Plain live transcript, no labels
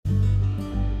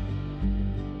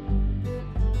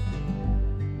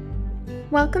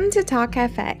Welcome to Talk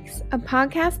FX, a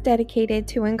podcast dedicated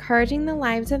to encouraging the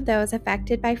lives of those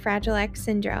affected by Fragile X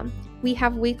syndrome. We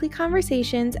have weekly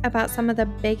conversations about some of the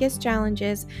biggest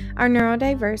challenges our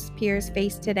neurodiverse peers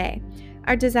face today.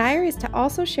 Our desire is to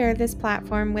also share this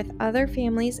platform with other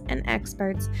families and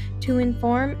experts to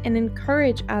inform and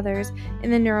encourage others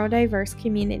in the neurodiverse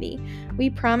community. We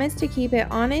promise to keep it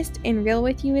honest and real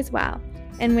with you as well.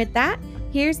 And with that,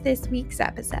 here's this week's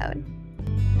episode.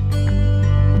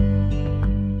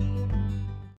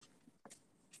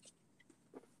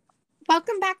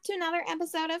 Welcome back to another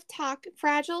episode of Talk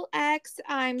Fragile X.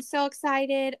 I'm so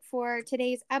excited for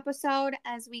today's episode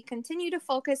as we continue to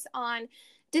focus on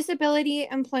Disability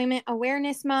Employment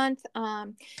Awareness Month.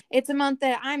 It's a month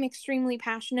that I'm extremely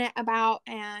passionate about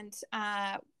and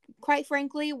quite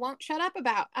frankly won't shut up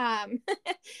about.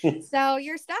 So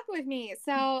you're stuck with me.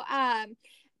 So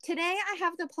today I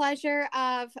have the pleasure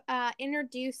of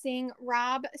introducing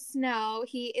Rob Snow.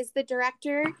 He is the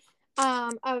director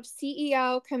of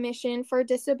CEO Commission for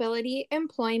Disability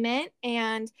Employment,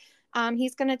 and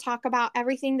he's going to talk about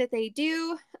everything that they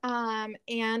do,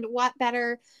 and what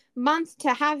better month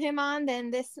to have him on than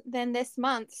this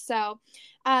month. So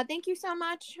thank you so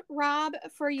much, Rob,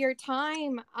 for your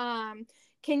time.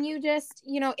 Can you just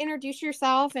introduce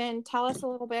yourself and tell us a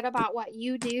little bit about what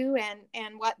you do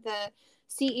and what the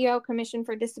CEO Commission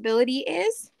for Disability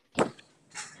is?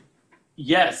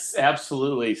 Yes,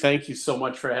 absolutely. Thank you so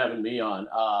much for having me on.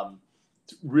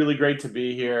 It's really great to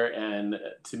be here and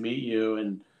to meet you,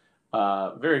 and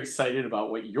very excited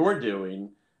about what you're doing.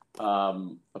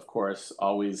 Of course,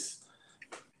 always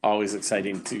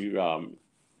exciting to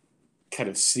kind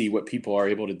of see what people are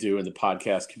able to do in the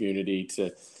podcast community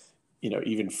to,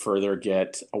 even further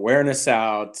get awareness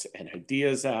out and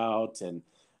ideas out, and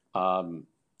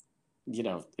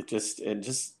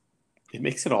it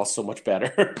makes it all so much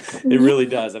better. It really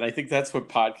does. And I think that's what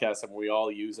podcasts, we all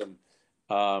use them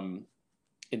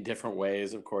in different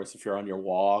ways. Of course, if you're on your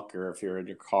walk or if you're in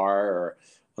your car or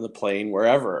on the plane,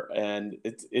 wherever. And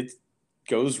it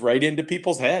goes right into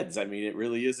people's heads. I mean, it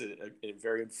really is a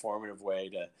very informative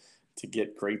way to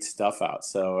get great stuff out.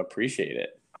 So appreciate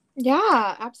it.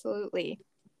 Yeah, absolutely.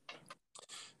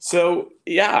 So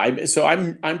yeah,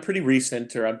 I'm pretty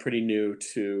recent, or I'm pretty new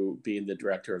to being the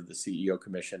director of the CEO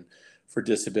Commission for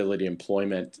Disability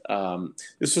Employment.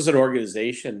 This was an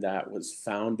organization that was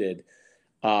founded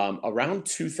around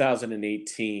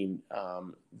 2018.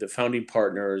 The founding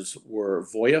partners were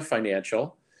Voya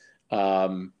Financial,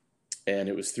 and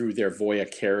it was through their Voya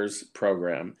Cares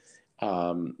program,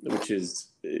 which is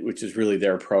really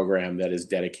their program that is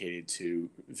dedicated to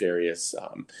various,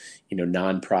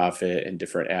 nonprofit and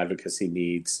different advocacy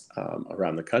needs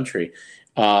around the country.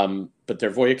 But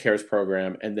their Voya Cares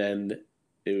program, and then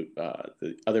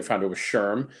the other founder was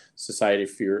SHRM, Society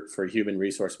for Human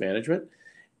Resource Management,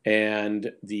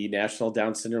 and the National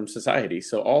Down Syndrome Society.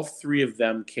 So all three of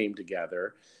them came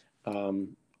together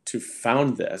to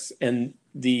found this. And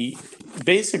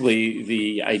basically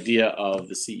the idea of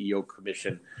the CEO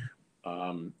Commission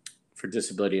for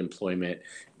Disability Employment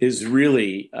is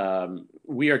really,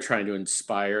 we are trying to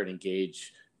inspire and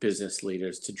engage business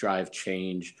leaders to drive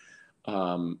change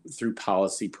through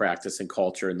policy, practice, and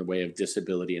culture in the way of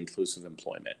disability inclusive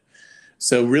employment.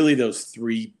 So really those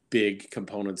three big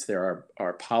components there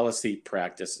are policy,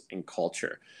 practice, and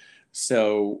culture.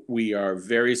 So we are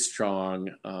very strong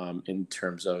in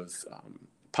terms of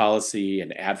policy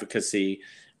and advocacy.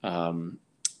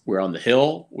 We're on the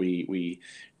Hill. We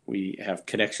have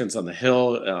connections on the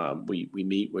Hill. We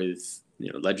meet with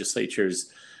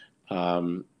legislatures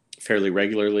fairly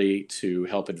regularly to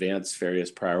help advance various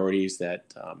priorities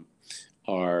that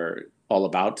are all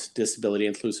about disability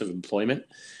inclusive employment.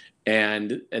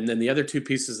 And then the other two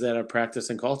pieces that are practice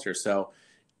and culture. So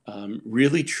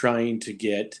really trying to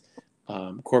get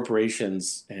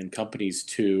corporations and companies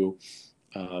to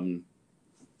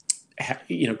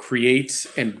create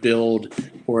and build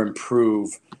or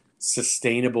improve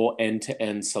sustainable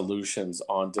end-to-end solutions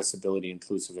on disability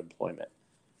inclusive employment.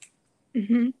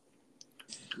 Mm-hmm.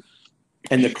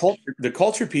 And the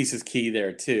culture piece is key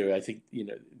there too. I think,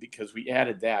 because we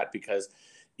added that because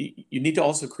you need to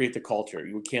also create the culture.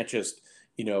 You can't just,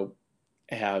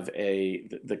 have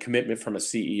the commitment from a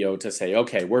CEO to say,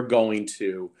 okay, we're going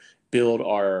to build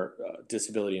our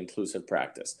disability inclusive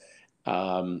practice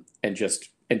and just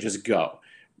go,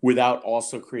 without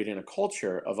also creating a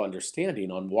culture of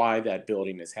understanding on why that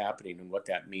building is happening and what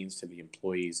that means to the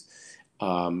employees,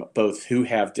 both who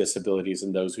have disabilities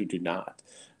and those who do not.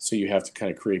 So you have to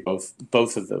kind of create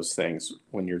both of those things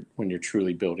when you're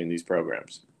truly building these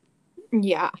programs.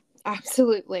 Yeah,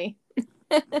 absolutely.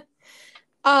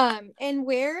 And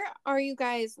where are you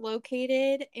guys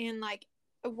located? And like,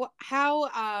 how,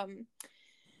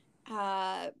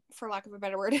 for lack of a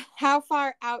better word, how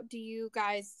far out do you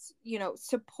guys,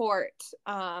 support?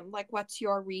 Like, what's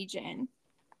your region?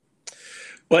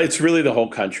 Well, it's really the whole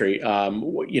country.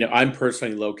 I'm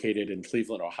personally located in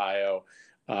Cleveland, Ohio.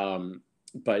 Um,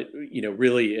 but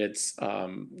really it's,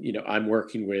 I'm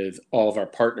working with all of our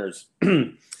partners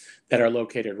that are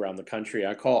located around the country.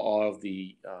 I call all of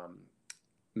the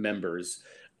members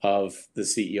of the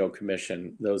CEO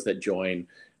commission, those that join,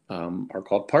 are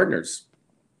called partners,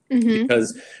 Mm-hmm.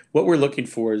 because what we're looking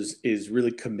for is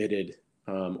really committed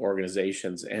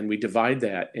organizations, and we divide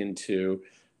that into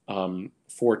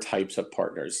four types of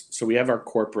partners. So we have our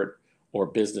corporate or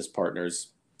business partners,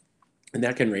 and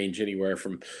that can range anywhere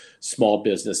from small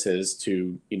businesses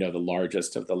to the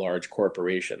largest of the large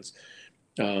corporations.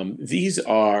 These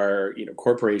are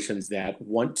corporations that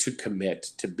want to commit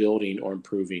to building or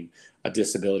improving a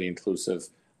disability inclusive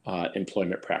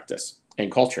employment practice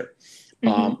and culture,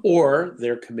 Mm-hmm. or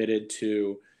they're committed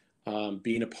to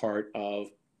being a part of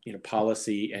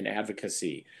policy and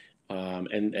advocacy,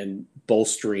 and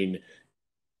bolstering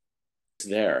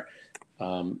there.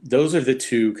 Those are the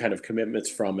two kind of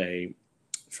commitments from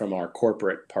our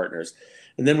corporate partners.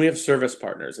 And then we have service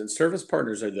partners, and service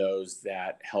partners are those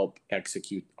that help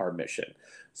execute our mission.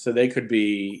 So they could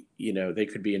be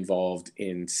involved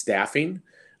in staffing.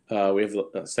 We have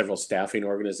several staffing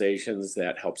organizations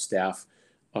that help staff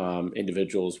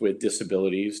individuals with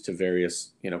disabilities to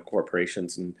various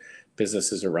corporations and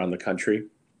businesses around the country.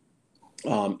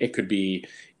 It could be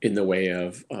in the way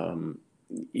of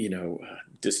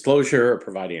disclosure or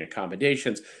providing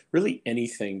accommodations, really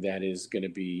anything that is going to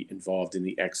be involved in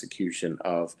the execution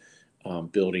of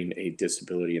building a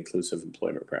disability inclusive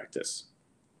employment practice.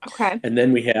 Okay. And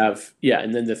then we have, yeah,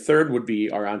 and then the third would be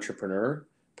our entrepreneur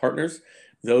partners.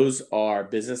 Those are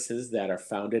businesses that are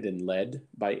founded and led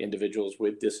by individuals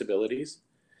with disabilities.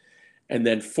 And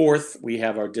then fourth, we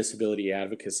have our disability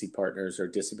advocacy partners or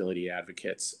disability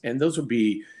advocates. And those would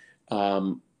be,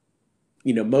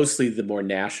 mostly the more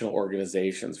national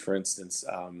organizations. For instance,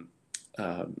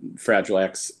 Fragile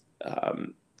X,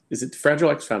 is it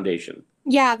Fragile X Foundation?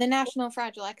 Yeah, the National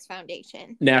Fragile X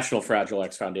Foundation. National Fragile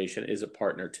X Foundation is a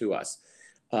partner to us.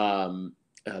 The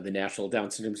National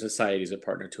Down Syndrome Society is a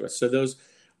partner to us. So those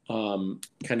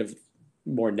kind of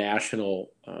more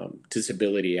national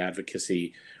disability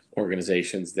advocacy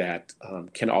organizations that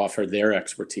can offer their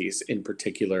expertise in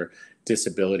particular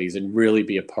disabilities and really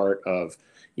be a part of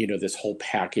this whole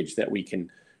package that we can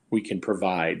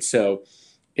provide. So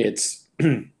it's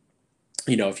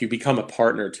if you become a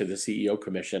partner to the CEO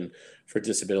Commission for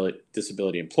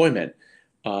Disability Employment,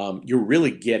 you're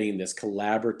really getting this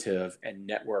collaborative and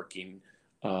networking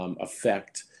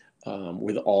effect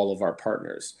with all of our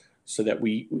partners, so that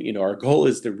our goal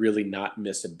is to really not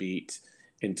miss a beat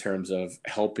in terms of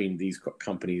helping these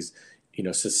companies,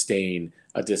 sustain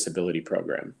a disability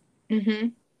program. Mm-hmm.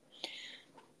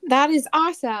 That is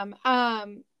awesome. I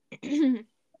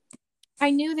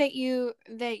knew that you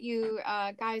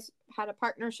guys had a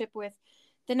partnership with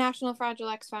the National Fragile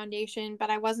X Foundation, but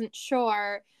I wasn't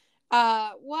sure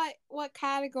what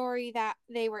category that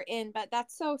they were in. But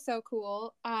that's so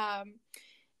cool.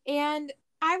 And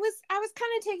I was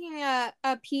kind of taking a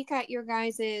peek at your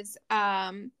guys's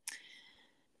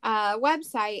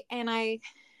website, and I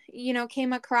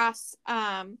came across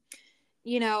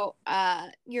your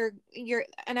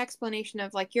an explanation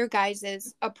of like your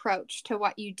guys's approach to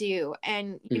what you do.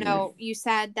 And Mm-hmm. you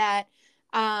said that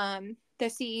the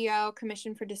CEO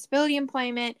Commission for Disability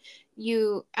Employment,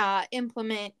 you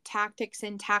implement tactics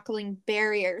in tackling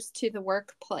barriers to the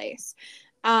workplace.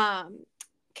 um,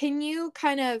 can you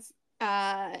kind of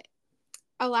uh,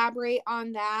 elaborate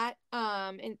on that,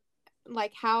 and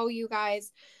like how you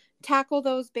guys tackle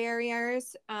those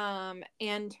barriers,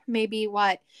 and maybe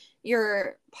what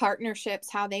your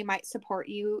partnerships, how they might support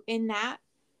you in that?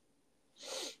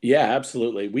 Yeah,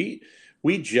 absolutely. We've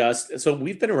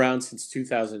been around since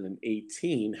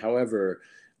 2018. However,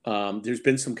 there's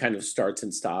been some kind of starts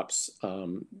and stops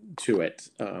to it.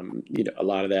 A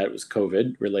lot of that was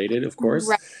COVID related, of course.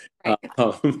 Right, right.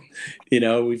 Um,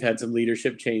 we've had some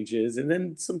leadership changes, and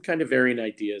then some kind of varying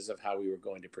ideas of how we were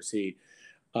going to proceed.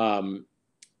 Um,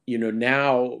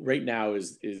 now, right now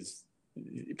is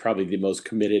probably the most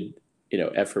committed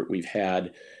effort we've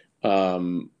had.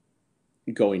 Um,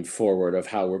 Going forward, of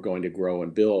how we're going to grow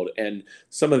and build, and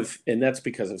that's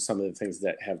because of some of the things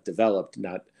that have developed,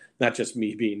 not just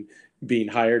me being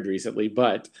hired recently,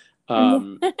 but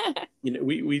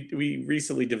we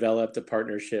recently developed a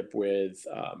partnership with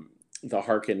the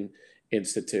Harkin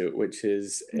Institute, which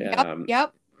is Yep,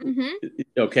 yep. Mm-hmm.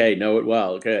 Okay, know it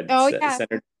well. Good. Oh, yeah.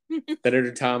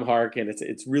 Senator Tom Harkin.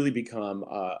 It's really become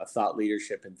a thought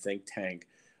leadership and think tank,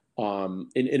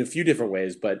 in a few different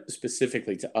ways, but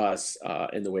specifically to us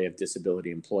in the way of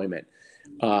disability employment.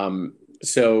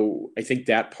 So I think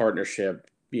that partnership,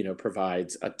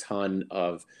 provides a ton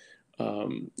of,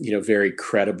 very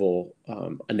credible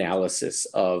analysis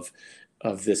of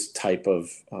this type of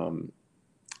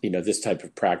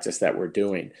practice that we're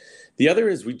doing. The other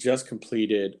is we just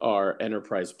completed our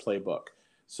enterprise playbook.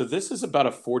 So this is about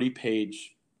a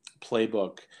 40-page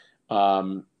playbook,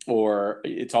 or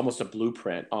it's almost a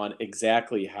blueprint on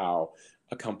exactly how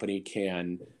a company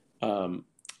can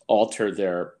alter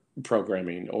their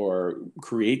programming or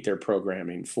create their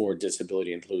programming for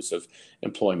disability inclusive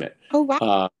employment. Oh,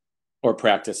 wow. Or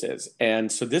practices.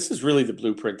 And so this is really the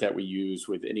blueprint that we use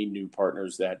with any new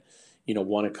partners that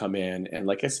want to come in. And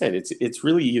like I said, it's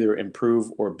really either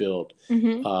improve or build.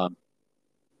 Mm-hmm. Um,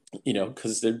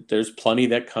 because there's plenty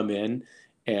that come in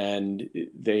and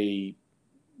they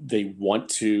want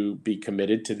to be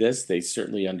committed to this. They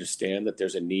certainly understand that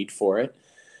there's a need for it.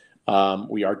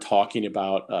 We are talking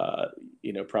about,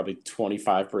 probably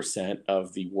 25%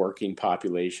 of the working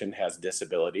population has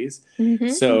disabilities. Mm-hmm.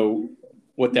 So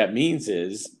what that means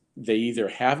is they either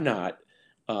have not,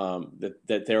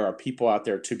 that there are people out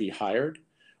there to be hired,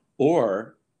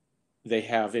 or they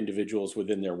have individuals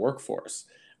within their workforce,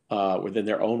 within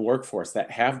their own workforce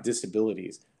that have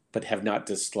disabilities, but have not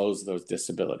disclosed those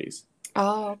disabilities.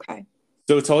 Oh, okay.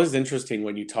 So it's always interesting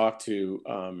when you talk to,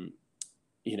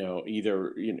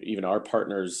 either even our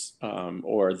partners,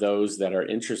 or those that are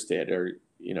interested, or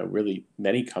really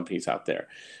many companies out there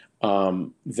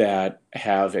that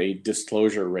have a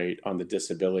disclosure rate on the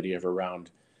disability of around,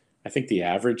 I think the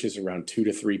average is around 2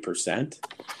 to 3%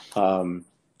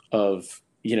 of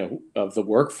the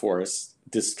workforce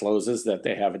discloses that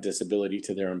they have a disability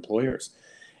to their employers.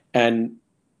 And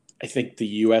I think the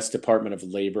U.S. Department of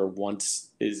Labor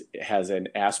has an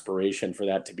aspiration for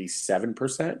that to be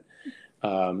 7%.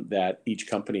 That each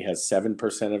company has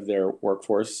 7% of their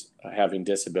workforce having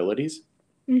disabilities.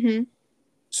 Mm-hmm.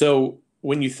 So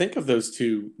when you think of those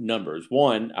two numbers,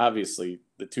 one, obviously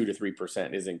the 2 to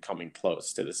 3% isn't coming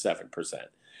close to the 7%.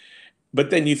 But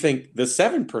then you think the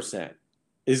 7%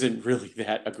 isn't really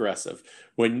that aggressive.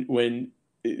 When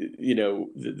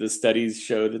the studies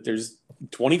show that there's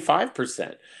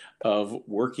 25% of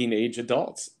working age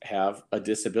adults have a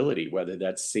disability, whether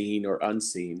that's seen or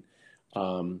unseen,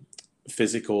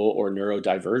 physical or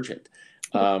neurodivergent.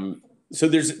 So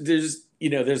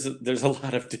there's a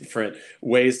lot of different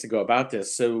ways to go about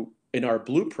this. So in our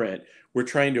blueprint, we're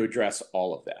trying to address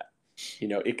all of that.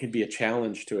 It can be a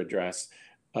challenge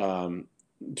um,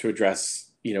 to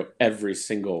address every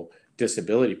single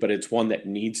disability, but it's one that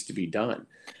needs to be done,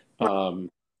 and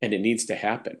it needs to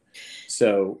happen.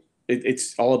 So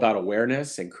it's all about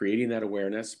awareness and creating that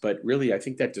awareness. But really, I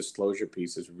think that disclosure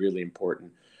piece is really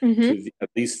important Mm-hmm. to at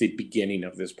least the beginning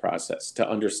of this process, to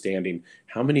understanding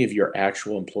how many of your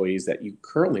actual employees that you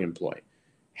currently employ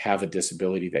have a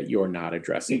disability that you're not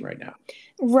addressing right now.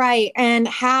 Right. And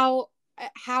how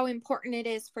important it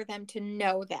is for them to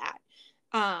know that.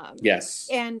 Yes.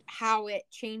 And how it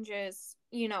changes,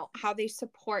 how they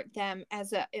support them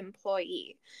as an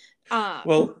employee.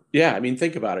 Well, yeah, I mean,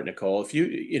 think about it, Nicole. If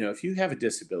you have a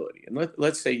disability, and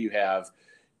let's say you have,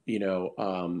 you know,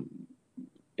 um,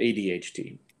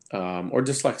 ADHD, or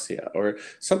dyslexia, or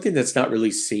something that's not really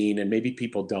seen, and maybe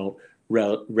people don't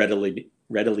readily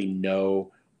know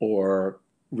or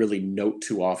really note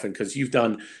too often, because you've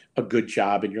done a good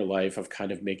job in your life of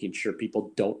kind of making sure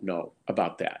people don't know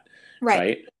about that, Right.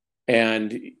 right?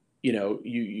 And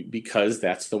because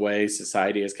that's the way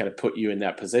society has kind of put you in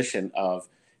that position of,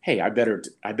 hey, I better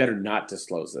not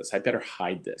disclose this. I better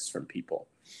hide this from people.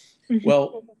 Mm-hmm.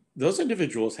 Well, those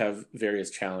individuals have various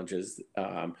challenges,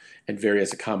 and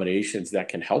various accommodations that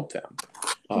can help them,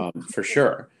 for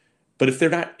sure. But if they're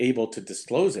not able to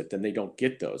disclose it, then they don't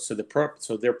get those. So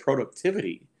their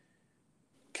productivity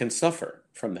can suffer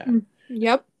from that,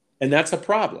 Yep. and that's a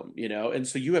problem, And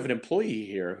so you have an employee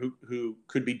here who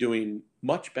could be doing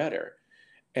much better,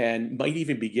 and might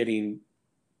even be getting,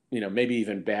 maybe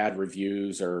even bad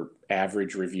reviews or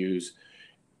average reviews.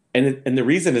 And the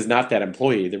reason is not that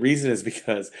employee. The reason is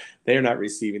because they are not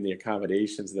receiving the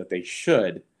accommodations that they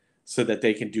should, so that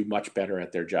they can do much better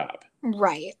at their job.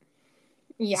 Right.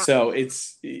 Yeah. So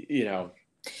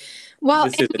Well,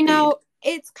 this and is a need.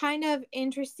 it's kind of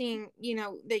interesting,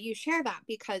 that you share that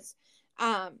because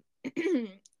um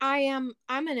I'm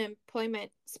an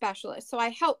employment specialist, so I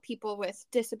help people with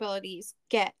disabilities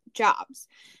get jobs.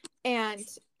 And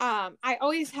I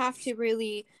always have to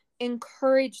really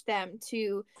encourage them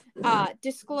to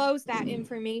disclose that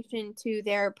information to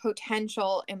their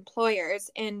potential employers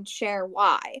and share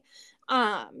why.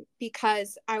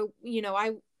 Because I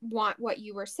want what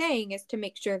you were saying is to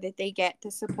make sure that they get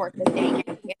the support that they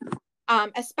need,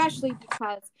 especially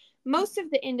because most of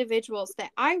the individuals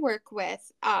that I work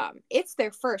with, it's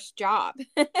their first job.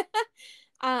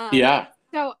 um, Yeah.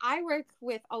 so I work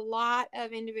with a lot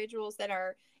of individuals that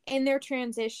are in their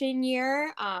transition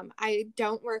year. I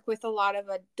don't work with a lot of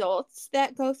adults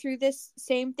that go through this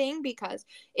same thing because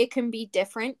it can be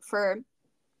different for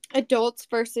adults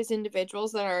versus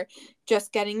individuals that are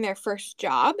just getting their first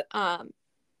job.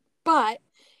 But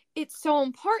it's so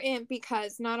important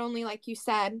because not only, like you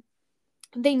said,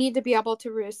 they need to be able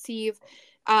to receive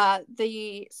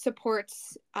the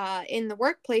supports in the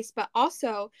workplace, but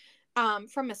also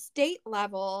from a state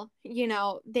level,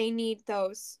 they need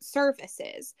those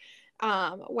services.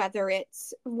 Whether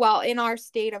it's, well, in our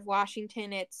state of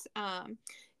Washington, it's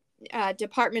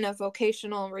Department of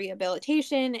Vocational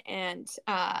Rehabilitation, and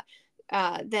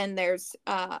then there's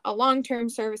a long-term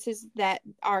services that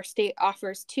our state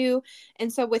offers too.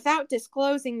 And so without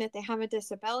disclosing that they have a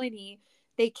disability,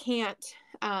 they can't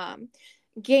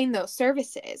gain those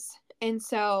services. And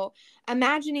so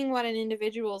imagining what an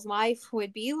individual's life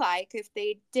would be like if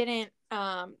they didn't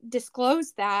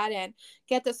disclose that and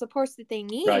get the supports that they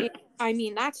need. Right. I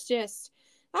mean, that's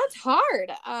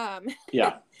hard.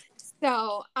 Yeah.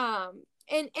 So, and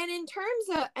in terms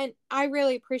of, and I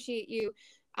really appreciate you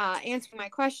answering my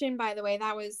question, by the way.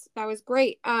 That was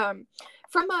great.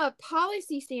 From a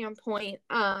policy standpoint,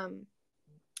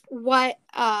 what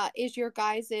is your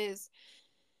guys's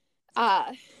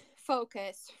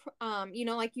focus?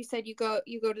 Like you said, you go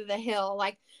to the Hill.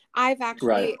 Like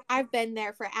Right. I've been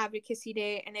there for Advocacy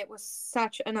Day, and it was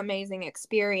such an amazing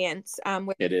experience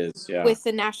It is. Yeah. with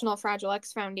the National Fragile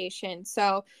X Foundation.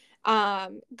 So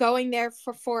going there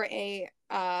for a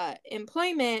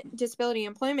disability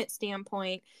employment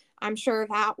standpoint, I'm sure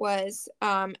that was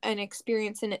an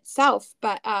experience in itself.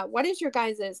 But what is your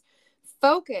guys's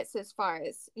focus as far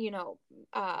as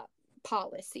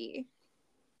policy?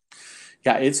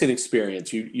 Yeah, it's an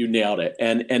experience. You nailed it,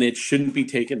 and it shouldn't be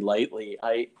taken lightly.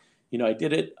 I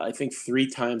did it, I think, 3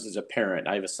 times as a parent.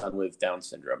 I have a son with Down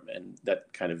syndrome, and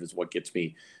that kind of is what gets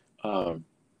me, um,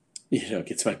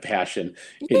 gets my passion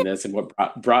in this, and what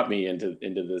brought me into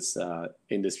this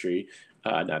industry,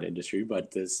 not industry,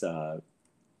 but this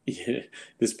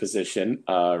this position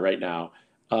right now.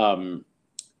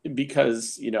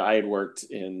 Because I had worked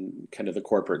in kind of the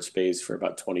corporate space for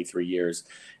about 23 years,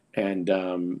 and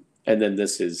then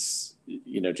this is,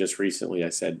 just recently I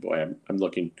said, boy, I'm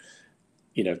looking,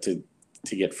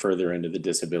 to get further into the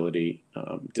disability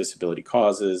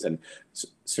causes, and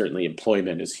certainly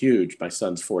employment is huge. My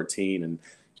son's 14, and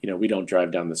we don't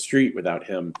drive down the street without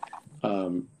him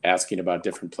asking about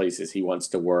different places he wants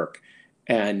to work.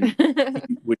 And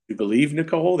would you believe,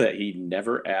 Nicole, that he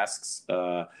never asks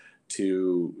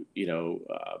to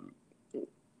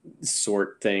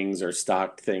sort things or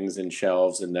stock things in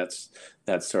shelves and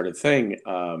that sort of thing.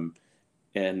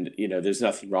 And there's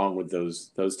nothing wrong with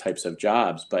those types of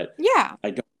jobs, but Yeah.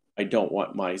 I don't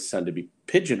want my son to be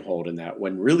pigeonholed in that,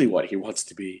 when really what he wants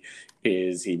to be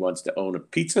is he wants to own a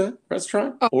pizza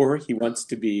restaurant, Oh, or he wants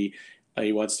to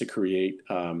create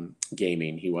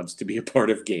gaming. He wants to be a part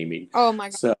of gaming. oh my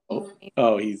God. So,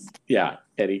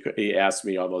 and he asks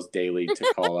me almost daily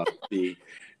to call up the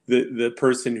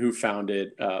person who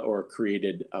founded or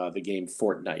created the game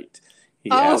Fortnite. He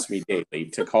Oh, asked me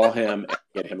daily to call him and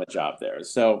get him a job there.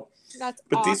 So, that's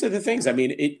but awesome. these are the things. I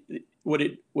mean, what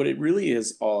it really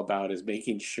is all about is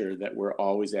making sure that we're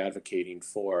always advocating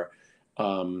for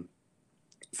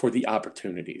the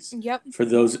opportunities, Yep. for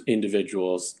those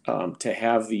individuals to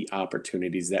have the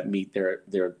opportunities that meet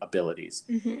their abilities,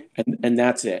 Mm-hmm. and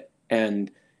that's it.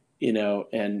 And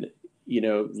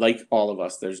like all of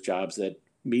us, there's jobs that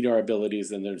meet our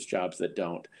abilities, and there's jobs that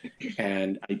don't.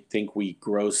 And I think we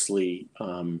grossly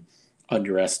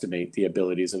underestimate the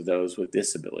abilities of those with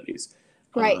disabilities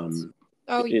Right.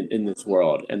 Oh, in this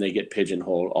world, and they get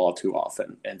pigeonholed all too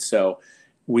often. And so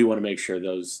we want to make sure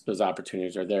those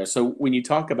opportunities are there. So when you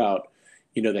talk about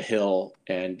the Hill,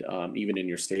 and even in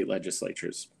your state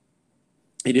legislatures,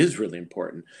 it is really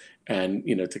important. And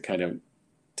to kind of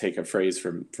take a phrase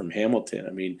from Hamilton,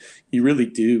 I mean, you really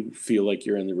do feel like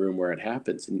you're in the room where it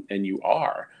happens, and you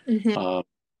are. mm-hmm.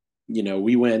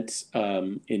 We went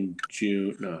in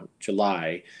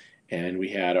July, and we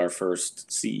had our first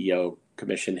CEO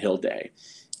Commission Hill Day,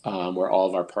 where all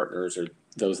of our partners, or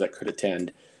those that could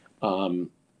attend,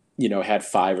 had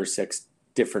 5 or 6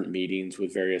 different meetings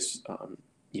with various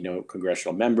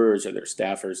congressional members or their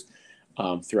staffers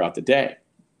throughout the day.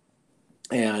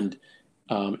 And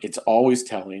it's always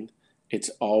telling. It's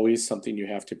always something you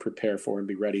have to prepare for and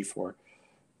be ready for.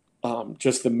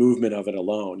 Just the movement of it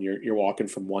alone. You're walking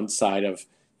from one side of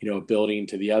a building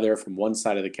to the other, from one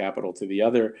side of the Capitol to the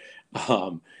other.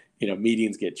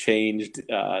 Meetings get changed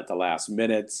at the last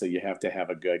minute, so you have to have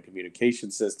a good communication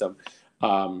system.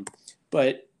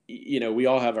 But we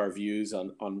all have our views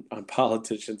on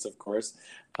politicians, of course.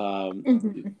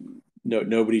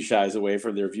 Nobody shies away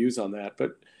from their views on that,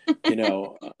 but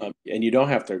and you don't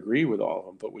have to agree with all of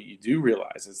them. But what you do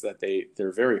realize is that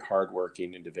they're very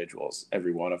hardworking individuals,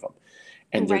 every one of them,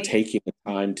 and they're Right. taking the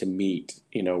time to meet.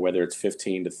 Whether it's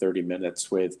 15 to 30 minutes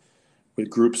with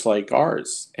groups like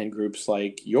ours and groups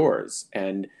like yours,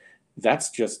 and that's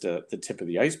just the tip of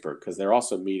the iceberg, because they're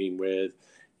also meeting with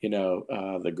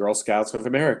the Girl Scouts of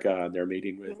America, and they're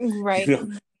meeting with Right.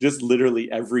 just literally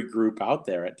every group out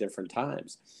there at different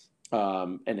times,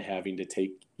 and having to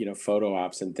take photo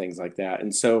ops and things like that.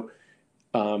 And so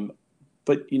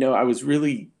but I was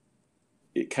really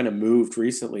kind of moved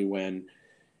recently when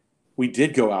we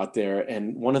did go out there,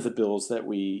 and one of the bills that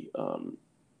we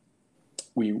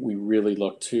really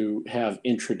look to have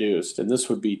introduced, and this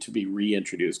would be to be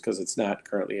reintroduced because it's not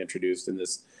currently introduced in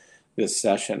this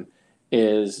session,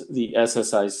 is the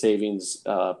SSI Savings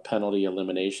Penalty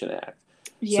Elimination Act.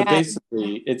 So Yeah.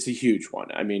 basically, it's a huge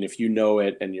one. I mean, if you know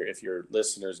it, and if your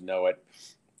listeners know it,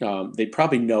 they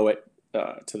probably know it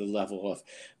to the level of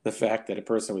the fact that a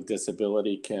person with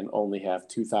disability can only have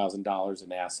 $2,000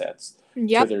 in assets to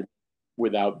Yep. their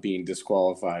without being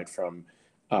disqualified from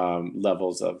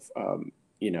levels of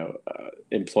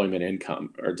employment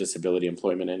income or disability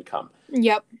employment income.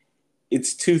 Yep.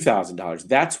 It's $2,000.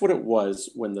 That's what it was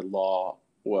when the law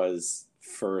was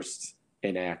first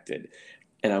enacted.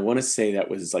 And I want to say that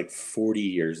was like 40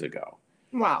 years ago.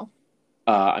 Wow.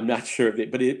 I'm not sure if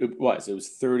it, but it was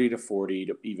 30 to 40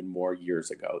 to even more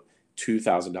years ago,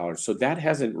 $2,000. So that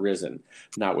hasn't risen,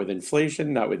 not with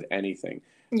inflation, not with anything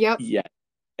Yep. yet.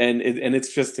 And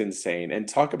it's just insane. And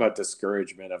talk about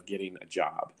discouragement of getting a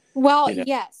job. Well, You know,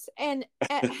 yes. And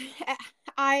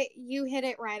you hit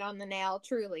it right on the nail,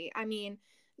 truly. I mean,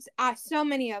 so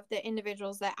many of the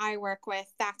individuals that I work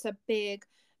with, that's a big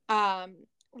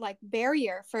like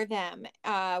barrier for them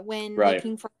when right.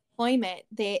 looking for employment.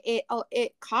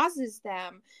 It causes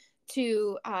them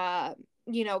to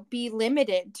be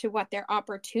limited to what their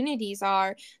opportunities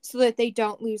are so that they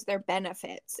don't lose their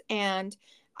benefits. And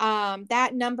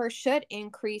that number should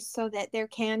increase so that there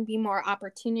can be more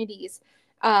opportunities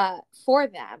for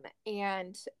them.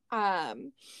 And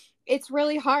it's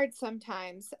really hard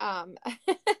sometimes.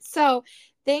 So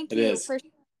thank It you is. for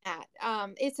that.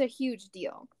 It's a huge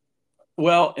deal.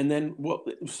 Well, and then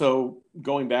so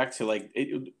going back to like,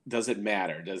 does it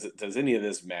matter? Does any of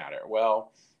this matter?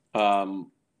 Well,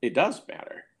 it does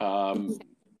matter.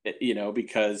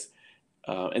 Because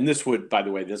and this would, by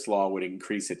the way, this law would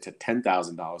increase it to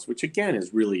 $10,000, which again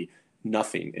is really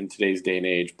nothing in today's day and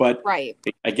age. But Right.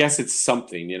 I guess it's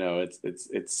something.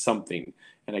 It's something,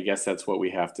 and I guess that's what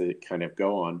we have to kind of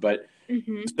go on. But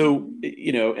Mm-hmm. so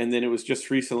and then it was just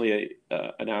recently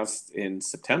announced in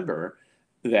September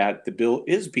that the bill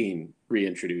is being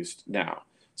reintroduced now.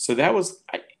 So that was,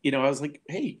 I was like,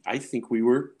 hey, I think we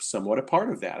were somewhat a part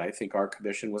of that. I think our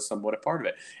commission was somewhat a part of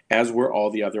it, as were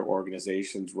all the other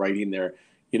organizations writing their,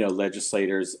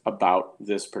 legislators about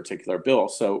this particular bill.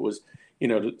 So it was,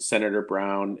 Senator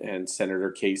Brown and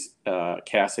Senator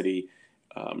Cassidy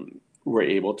were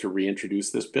able to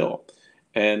reintroduce this bill,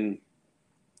 and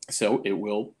so it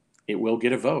will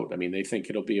get a vote. I mean, they think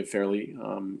it'll be a fairly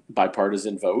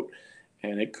bipartisan vote,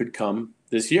 and it could come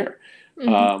this year,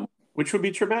 Mm-hmm. which would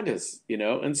be tremendous. And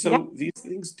Yep. so these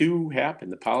things do happen.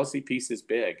 The policy piece is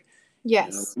big.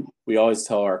 Yes. We always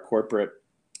tell our corporate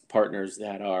partners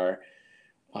that are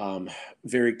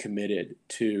very committed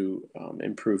to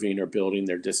improving or building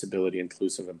their disability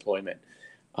inclusive employment.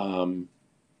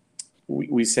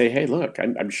 We say, hey, look,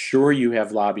 I'm sure you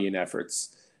have lobbying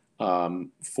efforts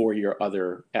for your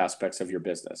other aspects of your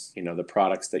business, the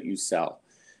products that you sell.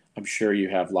 I'm sure you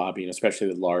have lobbying, especially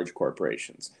the large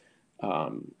corporations.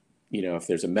 If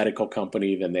there's a medical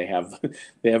company, then they have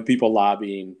they have people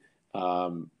lobbying,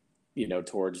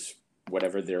 towards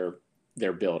whatever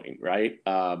they're building, right,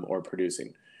 or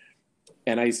producing.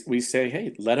 And we say,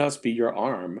 hey, let us be your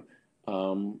arm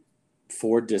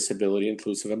for disability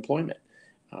inclusive employment.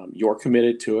 You're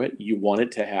committed to it. You want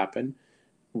it to happen.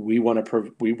 We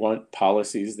want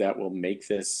policies that will make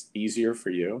this easier for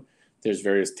you. There's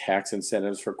various tax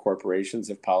incentives for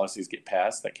corporations if policies get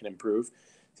passed that can improve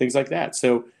things like that.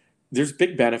 So there's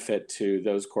big benefit to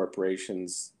those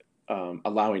corporations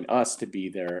allowing us to be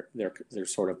their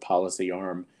sort of policy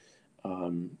arm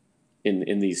um,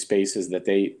 in these spaces that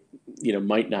they,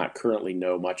 might not currently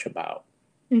know much about.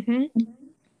 Mm-hmm.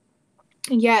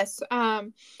 Yes.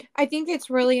 I think it's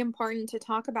really important to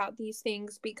talk about these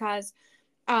things because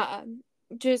uh,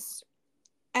 just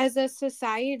as a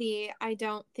society, I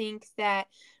don't think that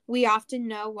we often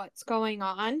know what's going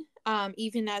on,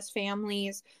 even as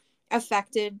families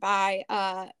affected by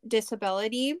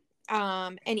disability,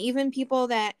 and even people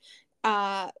that,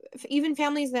 even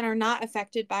families that are not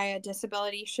affected by a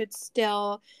disability should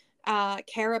still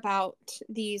care about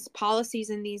these policies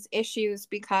and these issues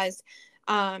because,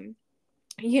 um,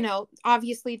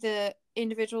 obviously the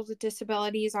individuals with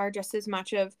disabilities are just as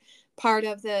much of part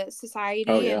of the Oh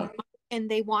society yeah. and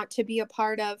they want to be a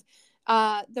part of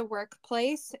the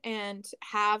workplace and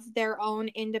have their own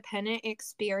independent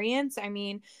experience. I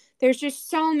mean, there's just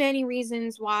so many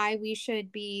reasons why we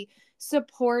should be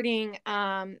supporting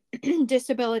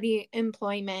disability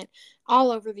employment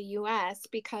all over the US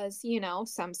because,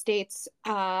 some states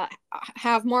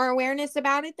have more awareness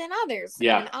about it than others.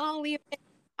 Yeah. And I'll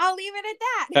leave it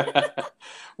at that.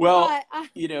 Well, But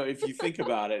if you think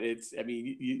about it, I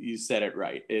mean, you said it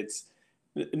right.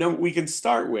 No, we can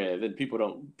start with, and people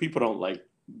don't like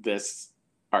this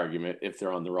argument if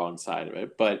they're on the wrong side of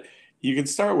it, but you can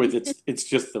start with it's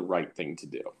just the right thing to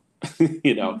do.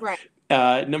 you know.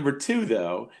 right. Number two,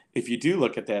 though, if you do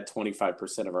look at that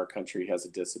 25% of our country has a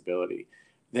disability,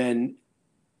 then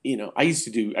I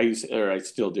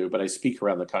still do, but I speak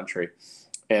around the country,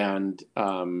 and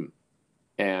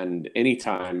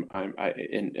anytime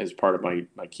and as part of my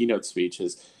keynote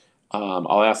speeches,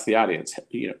 I'll ask the audience,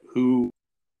 who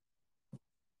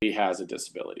has a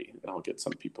disability. I'll get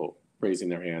some people raising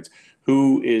their hands.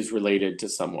 Who is related to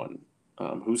someone?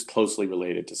 Who's closely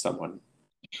related to someone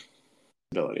with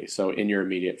a disability? So in your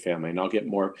immediate family, and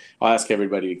I'll ask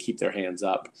everybody to keep their hands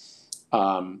up.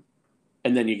 And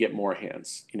then you get more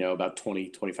hands, about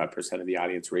 25% of the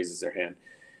audience raises their hand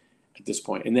at this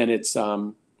point. And then it's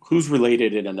who's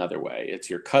related in another way. It's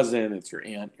your cousin, it's your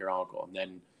aunt, your uncle. And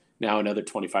then now another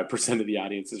 25% of the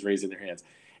audience is raising their hands.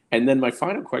 And then my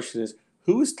final question is,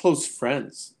 who is close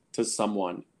friends to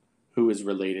someone who is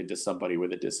related to somebody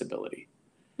with a disability?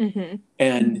 Mm-hmm.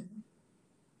 And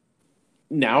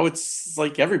now it's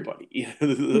like everybody,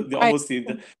 Right. almost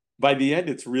by the end,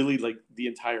 it's really like the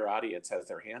entire audience has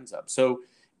their hands up. So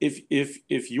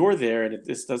if you're there and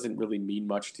this doesn't really mean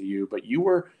much to you, but you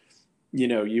were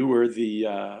the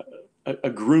a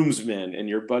groomsman in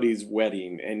your buddy's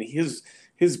wedding, and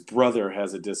his brother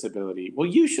has a disability. Well,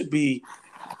 you should be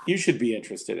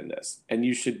interested in this, and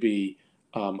you should be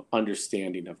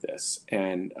understanding of this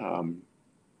and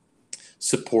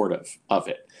supportive of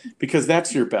it, because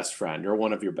that's your best friend or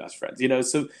one of your best friends.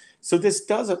 So this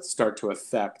doesn't start to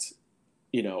affect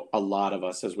a lot of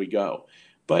us as we go.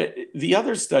 But the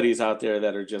other studies out there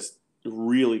that are just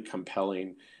really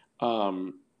compelling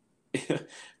um,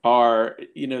 are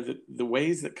the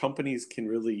ways that companies can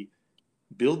really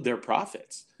build their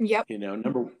profits. Yep.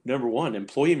 Number one,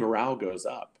 employee morale goes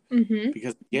up, Mm-hmm.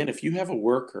 because again, if you have a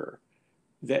worker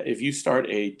that if you start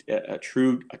a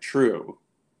true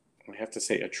I have to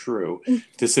say a true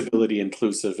disability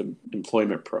inclusive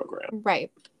employment program,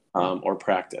 Right. or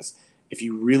practice, if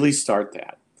you really start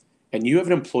that, and you have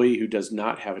an employee who does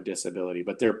not have a disability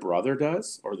but their brother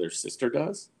does or their sister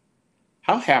does,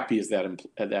 how happy is that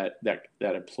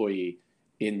employee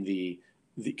in the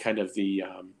kind of the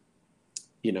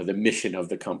mission of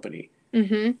the company?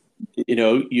 Mm-hmm.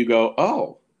 You go,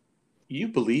 oh, you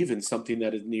believe in something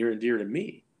that is near and dear to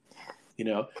me.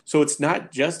 So it's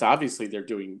not just, obviously they're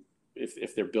doing,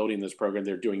 if they're building this program,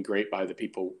 they're doing great by the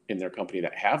people in their company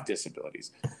that have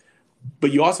disabilities,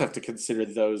 but you also have to consider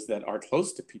those that are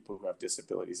close to people who have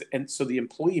disabilities, and so the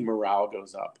employee morale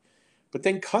goes up. But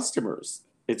then customers,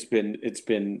 it's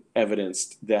been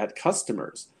evidenced that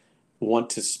customers want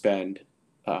to spend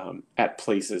at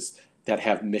places that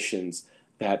have missions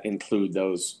that include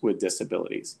those with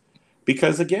disabilities,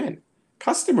 because again,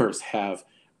 customers have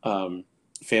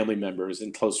family members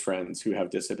and close friends who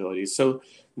have disabilities, so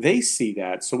they see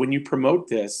that. So when you promote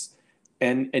this,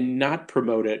 and not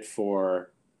promote it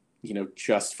for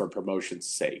just for promotion's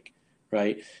sake,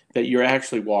 right? That you're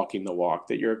actually walking the walk,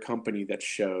 that you're a company that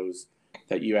shows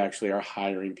that you actually are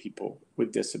hiring people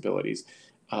with disabilities,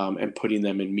 and putting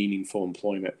them in meaningful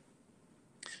employment.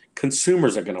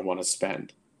 Consumers are going to want to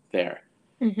spend there.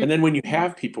 Mm-hmm. And then when you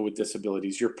have people with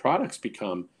disabilities, your products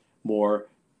become more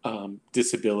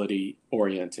disability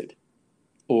oriented,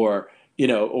 or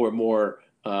or more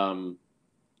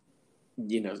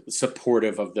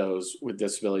supportive of those with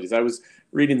disabilities. I was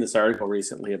reading this article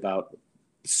recently about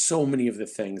so many of the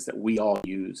things that we all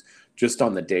use just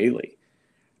on the daily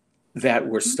that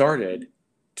were started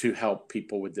to help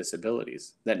people with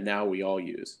disabilities that now we all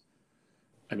use.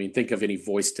 I mean, think of any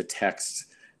voice to text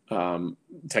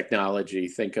technology.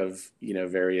 Think of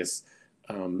various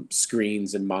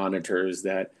screens and monitors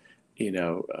that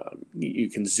you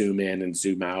can zoom in and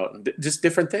zoom out, and just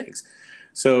different things.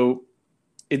 So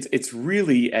it's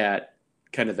really at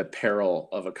kind of the peril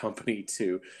of a company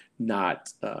to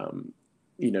not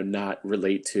not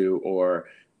relate to or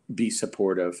be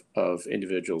supportive of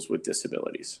individuals with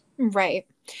disabilities. Right.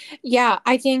 Yeah,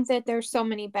 I think that there's so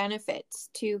many benefits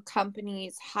to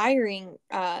companies hiring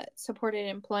supported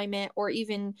employment, or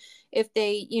even if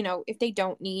they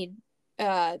don't need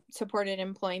supported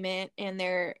employment and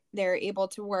they're able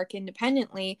to work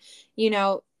independently,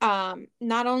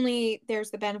 not only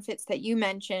there's the benefits that you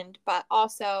mentioned, but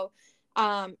also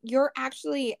you're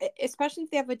actually, especially if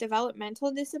they have a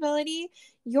developmental disability,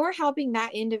 you're helping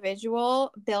that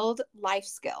individual build life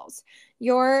skills.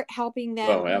 You're helping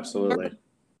Oh, them absolutely.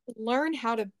 learn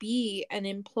how to be an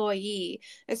employee,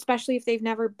 especially if they've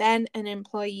never been an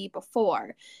employee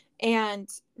before. And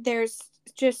there's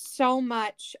just so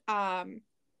much uh,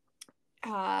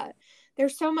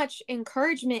 there's so much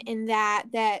encouragement in that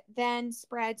then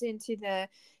spreads into the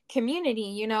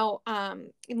community.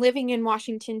 Living in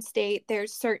Washington State,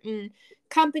 there's certain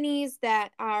companies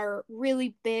that are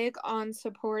really big on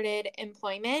supported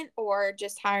employment, or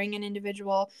just hiring an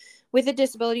individual with a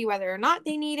disability whether or not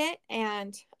they need it.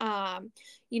 And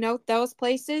those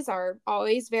places are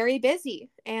always very busy,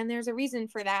 and there's a reason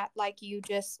for that, like you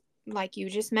just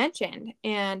mentioned.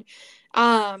 And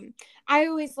I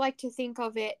always like to think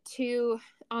of it too,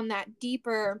 on that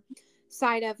deeper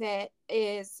side of it,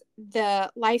 is the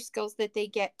life skills that they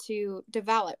get to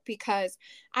develop. Because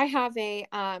I have a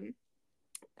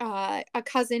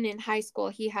cousin in high school.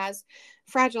 He has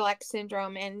Fragile X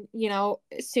syndrome, and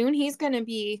soon he's going to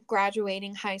be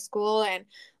graduating high school and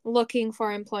looking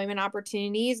for employment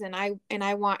opportunities. And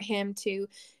I want him to,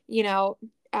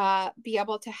 be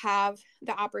able to have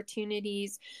the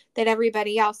opportunities that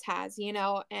everybody else has,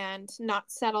 and not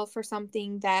settle for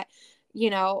something that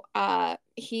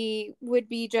he would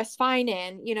be just fine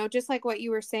in. Just like what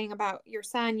you were saying about your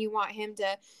son, you want him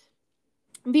to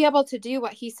be able to do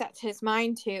what he sets his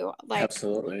mind to. Like,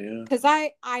 Absolutely, yeah. because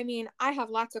I have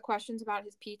lots of questions about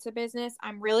his pizza business.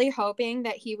 I'm really hoping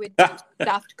that he would do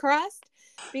stuffed crust,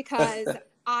 because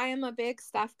I am a big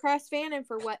stuffed crust fan, and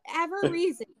for whatever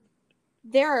reason,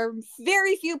 there are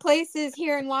very few places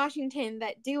here in Washington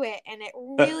that do it, and it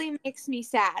really makes me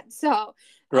sad. So,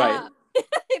 Right.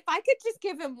 if I could just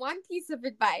give him one piece of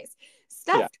advice, Yeah.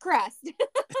 stuffed crust.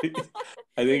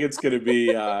 I think it's going to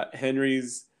be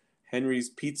Henry's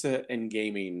Pizza and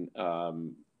Gaming Oh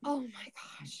my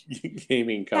gosh.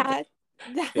 gaming company.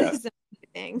 That Yeah. is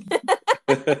amazing.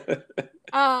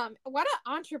 What an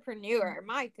entrepreneur.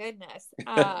 My goodness.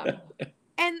 And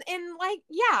like,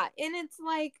 yeah, and it's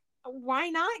like, why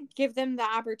not give them the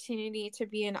opportunity to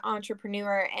be an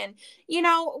entrepreneur? And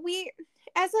we,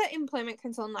 as an employment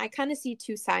consultant, I kind of see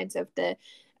two sides of the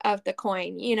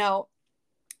coin.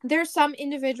 There's some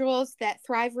individuals that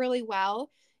thrive really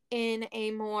well in a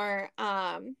more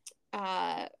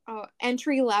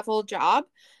entry level job,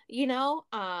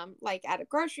 like at a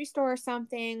grocery store or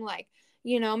something. Like,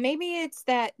 maybe it's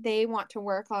that they want to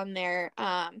work on their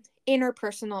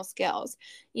interpersonal skills,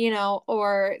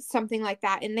 or something like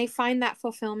that, and they find that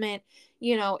fulfillment,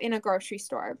 in a grocery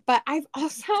store. But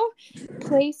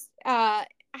placed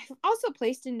I've also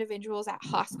placed individuals at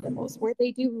hospitals where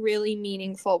they do really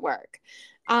meaningful work.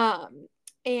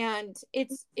 And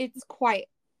it's quite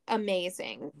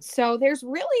amazing. So it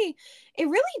really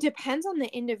depends on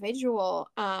the individual.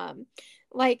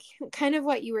 Like kind of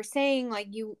what you were saying, like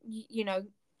you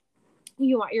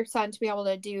want your son to be able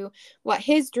to do what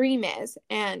his dream is.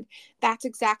 And that's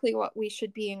exactly what we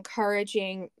should be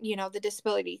encouraging, the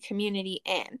disability community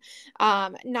in.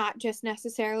 Not just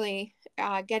necessarily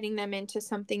getting them into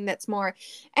something that's more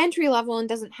entry level and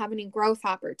doesn't have any growth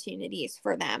opportunities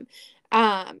for them.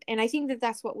 And I think that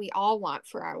that's what we all want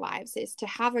for our lives, is to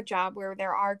have a job where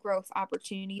there are growth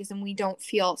opportunities and we don't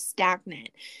feel stagnant.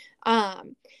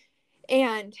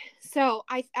 And so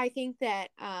I think that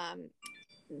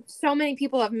so many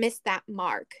people have missed that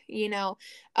mark,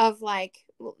 of like,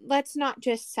 let's not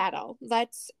just settle.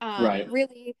 Right.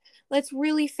 Let's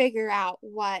really figure out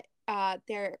what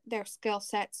their skill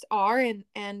sets are,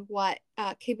 and what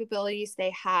capabilities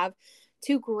they have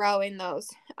to grow in those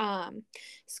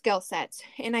skill sets.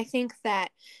 And I think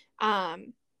that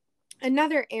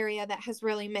Another area that has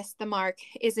really missed the mark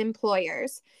is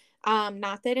employers.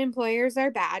 Not that employers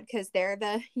are bad, because they're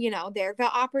the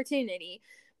opportunity,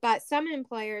 but some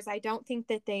employers, I don't think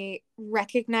that they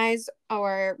recognize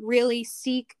or really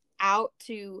seek out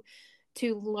to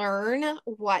learn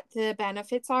what the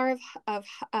benefits are of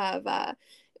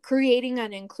creating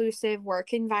an inclusive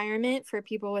work environment for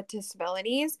people with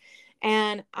disabilities.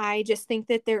 And I just think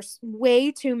that there's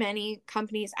way too many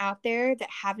companies out there that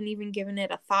haven't even given it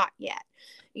a thought yet,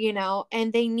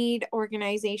 and they need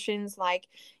organizations like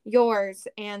yours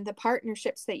and the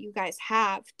partnerships that you guys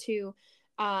have to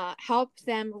help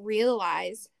them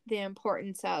realize the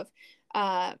importance of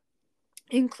uh,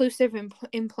 inclusive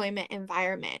employment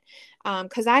environment.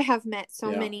 Because Yeah.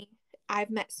 I've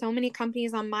met so many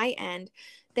companies on my end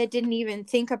that didn't even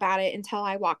think about it until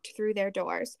I walked through their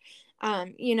doors.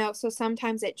 So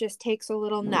sometimes it just takes a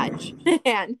little nudge.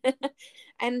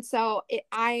 And so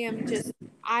I am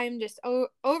just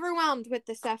overwhelmed with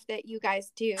the stuff that you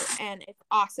guys do, and it's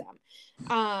awesome.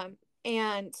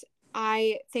 And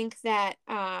I think that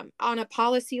on a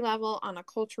policy level, on a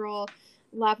cultural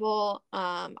level,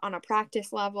 on a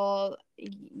practice level,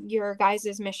 your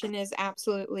guys' mission is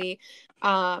absolutely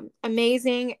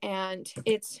amazing, and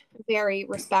it's very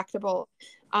respectable.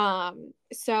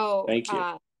 So Thank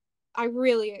you. I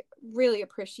really, really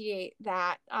appreciate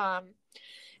that.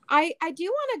 I do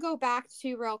want to go back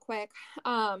to real quick.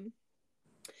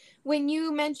 When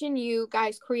you mentioned you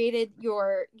guys created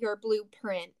your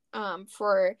blueprint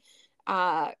for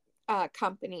uh,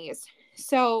 companies,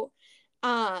 so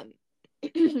um,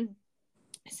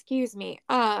 excuse me.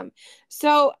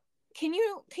 So can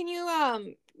you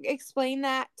explain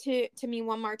that to me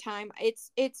one more time?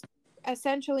 It's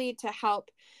essentially to help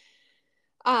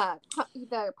the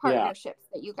Yeah. partnerships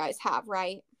that you guys have,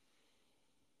 right?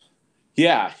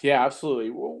 Yeah, yeah, absolutely.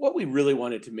 What we really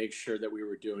wanted to make sure that we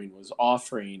were doing was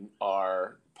offering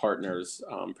our partners,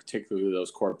 particularly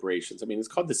those corporations. I mean, it's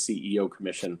called the CEO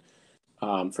Commission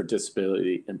for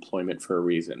Disability Employment for a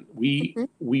reason. We Mm-hmm.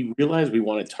 we realize we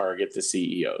want to target the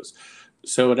CEOs.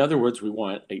 So, in other words, we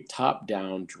want a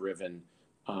top-down driven,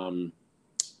 um,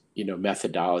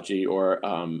 methodology or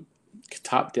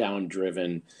top-down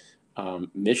driven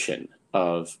mission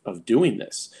of doing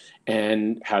this.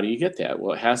 And how do you get that?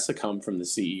 Well, it has to come from the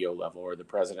CEO level or the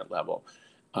president level,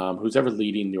 who's ever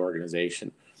leading the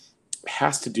organization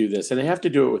has to do this, and they have to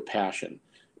do it with passion.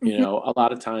 Mm-hmm. A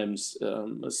lot of times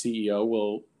a CEO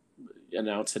will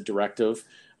announce a directive,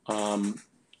 to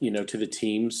the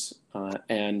teams,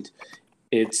 and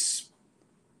it's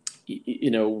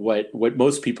what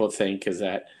most people think is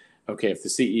that okay, if the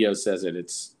CEO says it,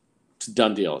 it's a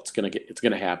done deal. It's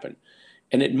gonna happen,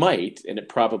 and it might, and it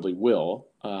probably will.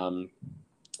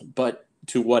 But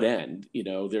to what end?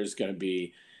 There's going to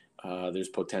be there's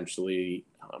potentially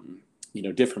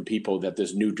different people that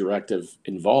this new directive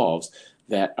involves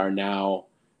that are now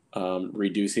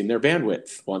reducing their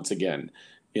bandwidth once again,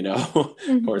 or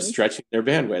Mm-hmm. stretching their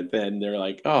bandwidth, and they're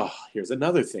like, oh, here's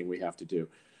another thing we have to do.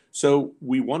 So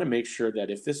we want to make sure that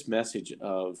if this message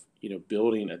of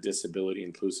building a disability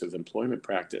inclusive employment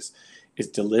practice is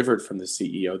delivered from the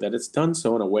CEO, that it's done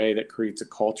so in a way that creates a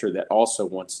culture that also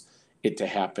wants it to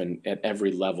happen at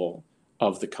every level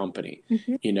of the company.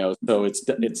 Mm-hmm. So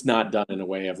it's not done in a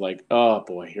way of like, oh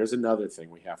boy, here's another thing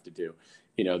we have to do.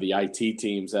 The IT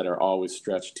teams that are always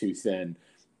stretched too thin,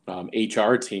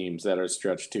 HR teams that are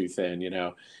stretched too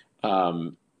thin.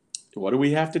 Um, what do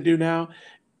we have to do now?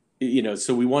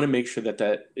 So we want to make sure that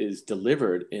that is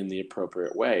delivered in the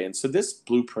appropriate way. And so this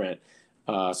blueprint,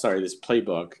 this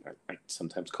playbook, I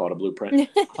sometimes call it a blueprint,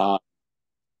 uh,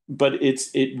 but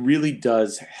it really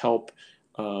does help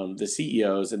the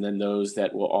CEOs and then those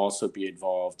that will also be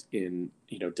involved in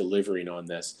delivering on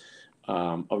this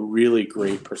a really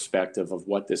great perspective of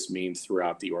what this means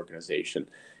throughout the organization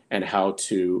and how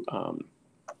to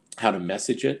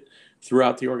message it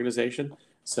throughout the organization.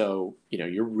 So,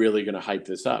 you're really going to hype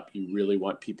this up. You really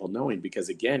want people knowing because,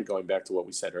 again, going back to what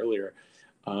we said earlier,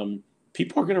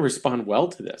 people are going to respond well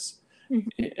to this.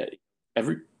 Mm-hmm.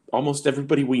 Every almost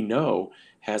everybody we know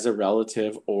has a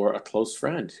relative or a close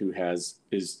friend who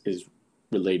is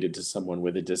related to someone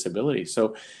with a disability.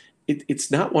 So it's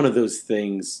not one of those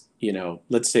things.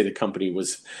 Let's say the company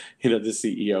was, the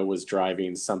CEO was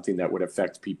driving something that would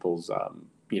affect people's,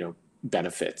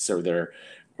 benefits or their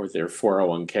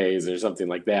 401ks or something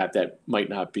like that that might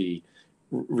not be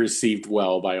received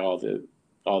well by all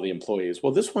the employees.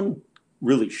 Well, this one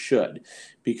really should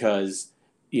because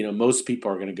most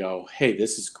people are going to go, hey,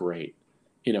 this is great.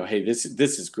 Hey, this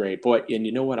is great, boy. And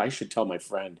you know what? I should tell my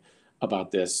friend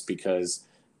about this because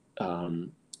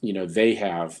they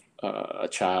have a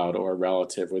child or a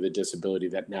relative with a disability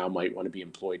that now might want to be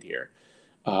employed here.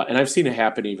 And I've seen it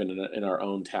happen even in our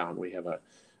own town. We have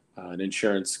an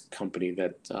insurance company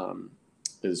that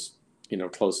is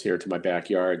close here to my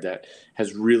backyard that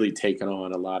has really taken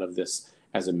on a lot of this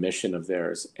as a mission of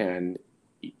theirs. And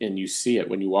you see it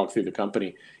when you walk through the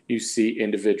company. You see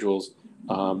individuals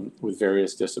with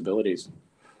various disabilities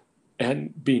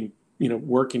and being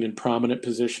working in prominent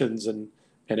positions and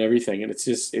everything. And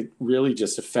it really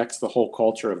just affects the whole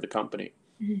culture of the company.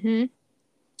 Mm-hmm.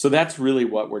 So that's really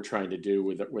what we're trying to do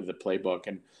with the playbook.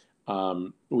 And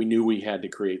we knew we had to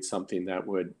create something that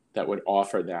would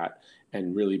offer that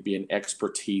and really be an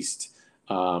expertise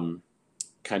kind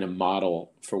of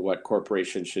model for what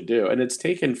corporations should do. And it's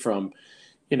taken from,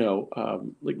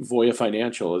 like Voya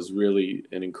Financial is really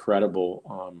an incredible,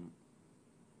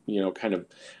 kind of,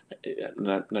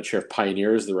 I'm not sure if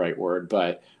pioneer is the right word,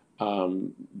 but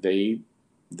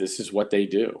this is what they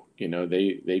do.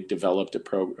 They developed a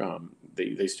program.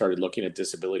 They started looking at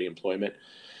disability employment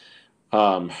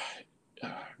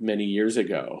many years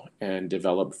ago and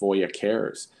developed Voya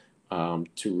Cares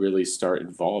to really start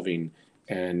involving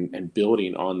and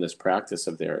building on this practice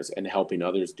of theirs and helping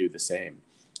others do the same.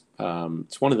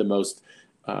 It's one of the most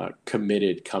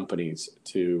committed companies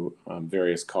to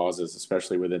various causes,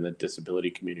 especially within the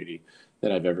disability community,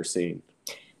 that I've ever seen.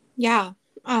 Yeah,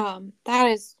 that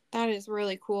is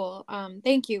really cool.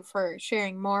 Thank you for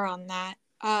sharing more on that.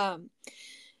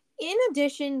 In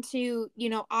addition to,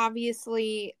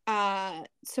 obviously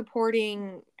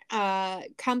supporting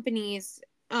companies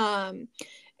in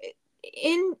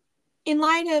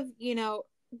light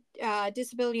of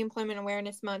Disability Employment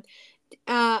Awareness Month,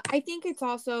 I think it's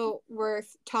also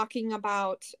worth talking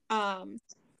about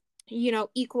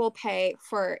equal pay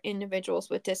for individuals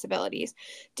with disabilities.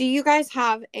 Do you guys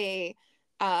have a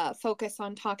focus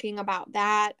on talking about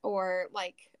that, or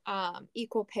like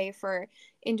equal pay for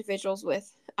individuals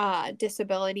with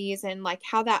disabilities, and like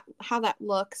how that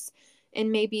looks,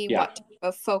 and maybe Yeah. what type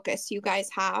of focus you guys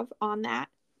have on that?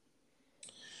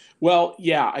 Well,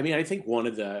 yeah. I mean, I think one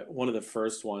of the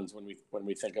first ones when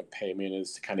we think of payment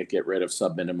is to kind of get rid of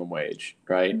sub minimum wage,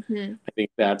 right? Mm-hmm. I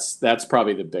think that's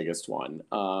probably the biggest one.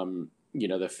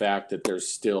 The fact that there's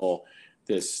still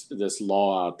this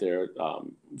law out there,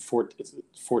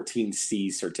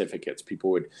 14C certificates.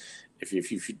 People would, if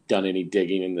you've done any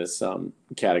digging in this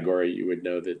category, you would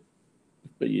know that,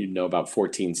 but about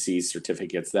 14C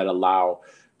certificates that allow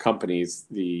companies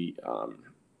the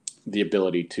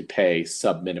ability to pay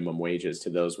sub minimum wages to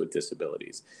those with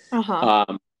disabilities. Uh-huh.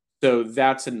 So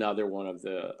that's another one of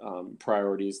the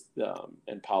priorities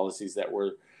and policies that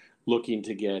we're looking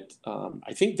to get.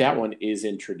 I think that one is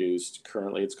introduced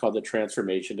currently. It's called the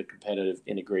Transformation to Competitive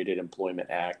Integrated Employment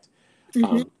Act,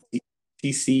 Mm-hmm.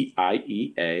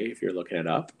 TCIEA, if you're looking it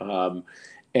up.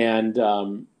 And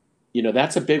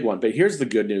that's a big one. But here's the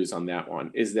good news on that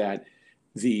one is that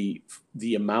the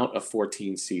amount of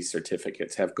 14C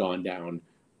certificates have gone down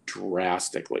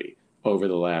drastically over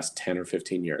the last 10 or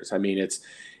 15 years. I mean,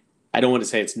 I don't want to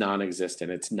say it's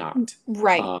non-existent. It's not.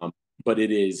 Right. But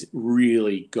it is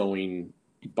really going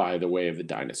by the way of the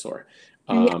dinosaur.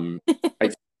 Yeah.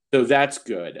 So that's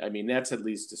good. I mean, that's at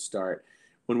least a start.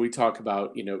 When we talk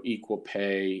about, equal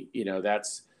pay,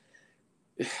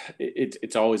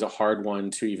 it's always a hard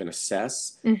one to even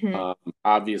assess. Mm-hmm.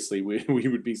 Obviously, we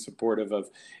would be supportive of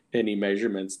any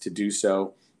measurements to do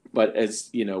so. But as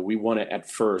we want to at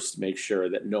first make sure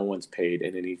that no one's paid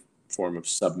in any form of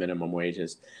sub minimum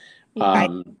wages. Right.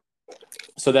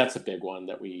 So that's a big one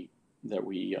that we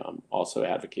also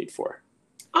advocate for.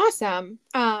 Awesome.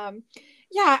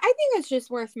 Yeah, I think it's just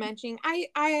worth mentioning.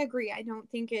 I agree. I don't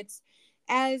think it's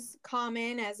as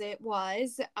common as it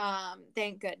was.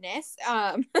 Thank goodness.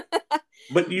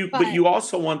 But But you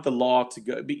also want the law to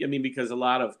go. I mean, because a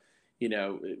lot of,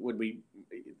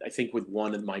 I think with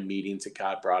one of my meetings it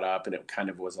got brought up, and it kind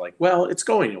of was like, well, it's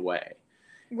going away,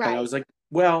 and I right. was like,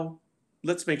 well,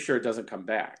 let's make sure it doesn't come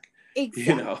back.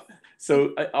 Exactly.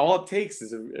 So all it takes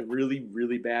is a really,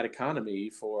 really bad economy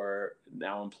for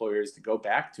now employers to go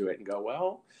back to it and go,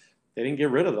 well, they didn't get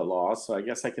rid of the law, so I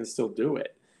guess I can still do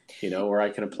it, or I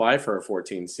can apply for a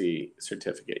 14C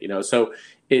certificate, so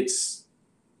it's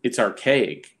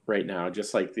archaic right now,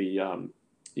 just like the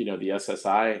the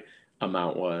SSI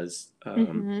amount was,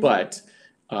 Mm-hmm. but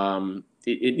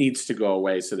it needs to go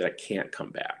away so that it can't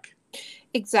come back.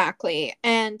 Exactly.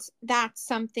 And that's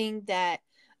something that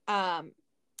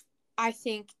I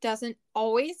think doesn't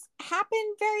always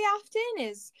happen very often,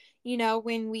 is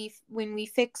when we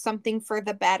fix something for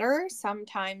the better,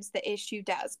 sometimes the issue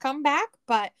does come back.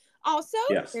 But Also,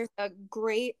 Yes. there's a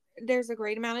great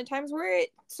amount of times where it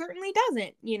certainly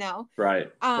doesn't, you know.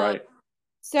 Right. Um, Right.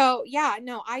 so yeah,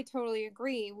 no, I totally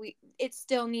agree. It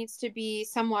still needs to be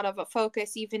somewhat of a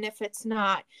focus, even if it's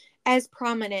not as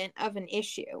prominent of an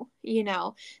issue, you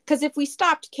know, because if we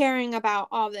stopped caring about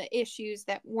all the issues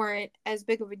that weren't as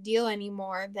big of a deal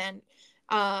anymore, then,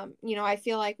 you know, I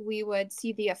feel like we would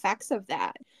see the effects of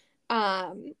that.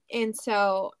 And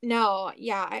so no,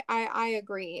 yeah, I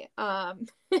agree. But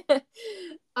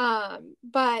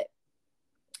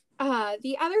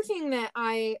the other thing that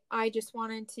I just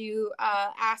wanted to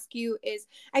ask you is,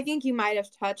 I think you might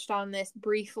have touched on this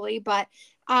briefly, but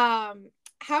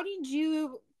how did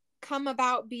you come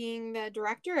about being the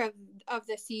director of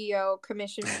the CEO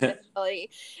Commission for Disability?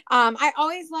 I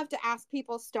always love to ask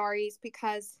people stories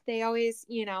because they always,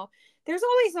 you know, there's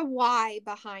always a why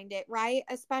behind it, right?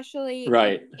 Especially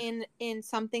Right. in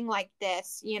something like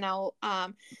this, you know,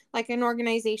 like an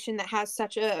organization that has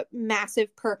such a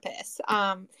massive purpose.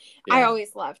 I Yeah.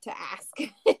 always love to ask.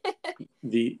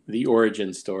 The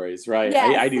origin stories, right? I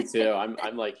Yes. do too.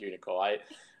 I'm like you, Nicole.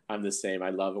 I'm the same.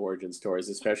 I love origin stories,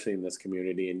 especially in this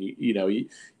community. And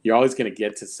you're always going to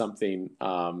get to something,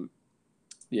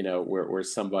 where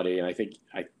somebody, and I think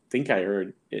I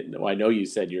heard it, well, I know you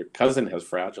said your cousin has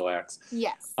Fragile X.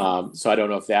 Yes. So I don't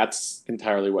know if that's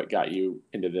entirely what got you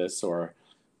into this, or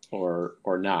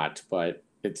not, but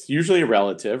it's usually a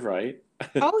relative, right?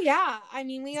 Oh yeah. I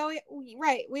mean,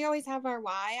 right, we always have our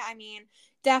why. I mean,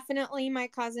 definitely my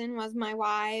cousin was my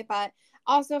why, but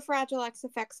also Fragile X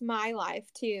affects my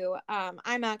life too.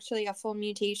 I'm actually a full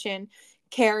mutation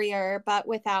carrier, but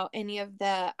without any of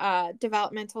the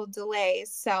developmental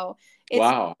delays. So it's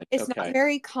Wow. it's not Okay.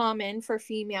 very common for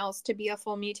females to be a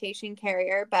full mutation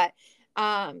carrier, but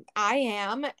I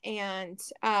am. And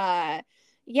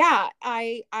yeah,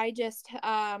 I just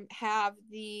have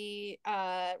the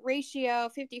ratio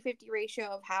 50-50 ratio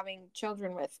of having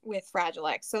children with Fragile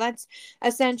X. So that's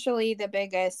essentially the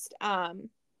biggest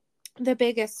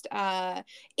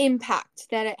impact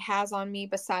that it has on me,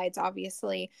 besides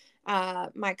obviously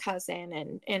my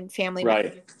cousin and family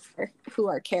members Right. who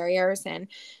are carriers. And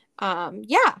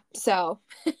yeah, so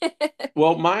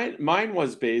Well, mine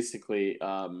was basically,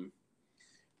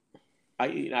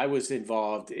 I was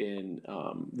involved in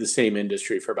the same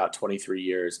industry for about 23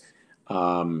 years,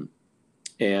 um,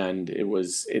 and it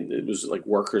was like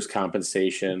workers'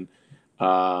 compensation,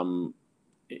 um,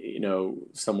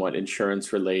 somewhat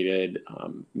insurance related,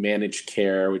 managed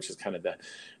care, which is kind of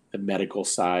the medical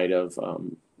side of,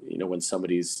 when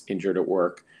somebody's injured at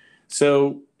work.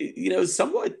 So,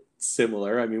 somewhat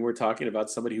similar. I mean, we're talking about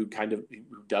somebody who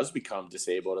does become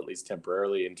disabled, at least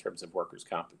temporarily, in terms of workers'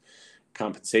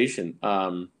 compensation,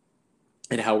 and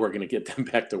how we're going to get them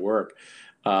back to work,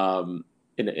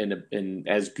 in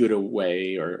as good a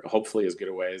way, or hopefully as good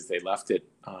a way as they left it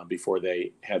before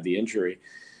they had the injury.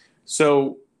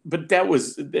 So, but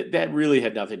that really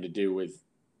had nothing to do with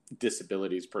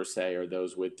disabilities per se, or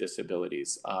those with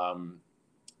disabilities.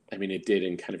 I mean, it did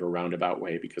in kind of a roundabout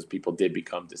way, because people did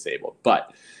become disabled,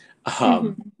 but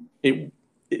um, mhm.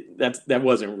 that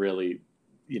wasn't really,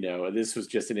 this was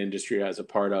just an industry I was a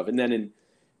part of, and then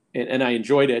and I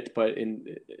enjoyed it, but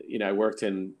I worked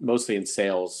mostly in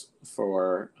sales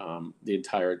for the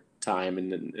entire time,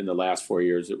 and in the last 4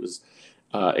 years, it was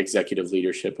executive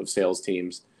leadership of sales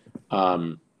teams,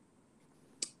 um,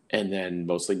 and then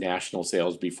mostly national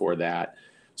sales before that.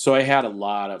 So I had a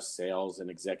lot of sales and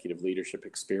executive leadership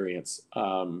experience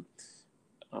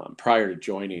prior to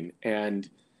joining, and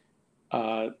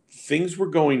things were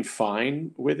going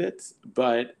fine with it.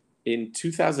 But in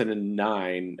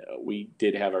 2009, we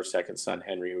did have our second son,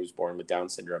 Henry, who was born with Down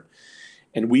syndrome,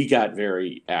 and we got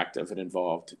very active and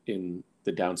involved in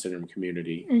the Down syndrome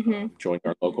community. Mhm. Joined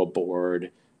our local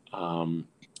board. Um,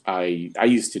 I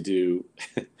used to do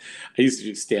I used to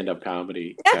do stand up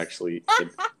comedy, actually,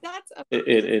 That's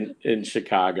in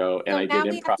Chicago, and So I did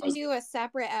now we have to improv. do a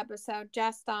separate episode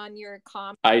just on your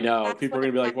comp. I know That's people are what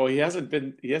gonna be I, like, "Well, he hasn't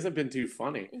been too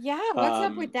funny." yeah, what's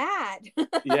up with Um, that?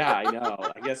 yeah, I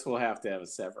know. I guess we'll have to have a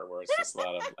separate where it's just a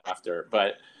lot of laughter.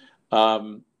 But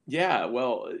yeah,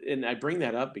 well, and I bring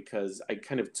that up because I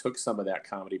kind of took some of that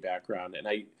comedy background, and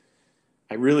I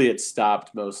really had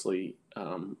stopped mostly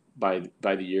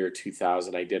by the year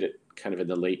 2000. I did it kind of in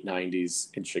the late 90s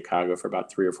in Chicago for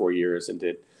about 3 or 4 years, and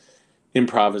did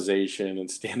improvisation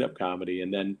and stand up comedy,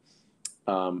 and then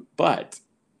but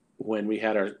when we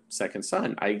had our second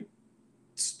son, I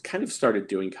kind of started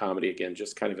doing comedy again,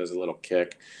 just kind of as a little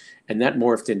kick, and that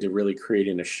morphed into really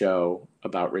creating a show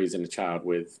about raising a child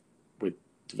with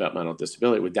developmental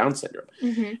disability, with Down syndrome.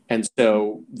 Mm-hmm. And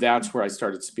so that's where I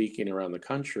started speaking around the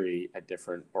country at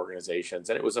different organizations.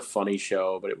 And it was a funny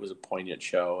show, but it was a poignant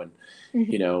show, and,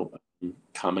 Mm-hmm.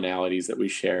 commonalities that we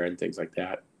share and things like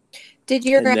that. Did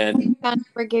your And then son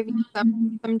ever give you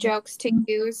some jokes to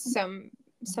use,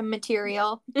 some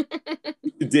material?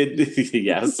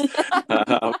 yes,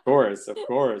 of course,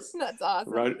 That's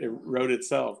awesome. it wrote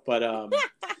itself. But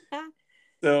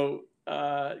so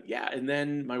yeah, and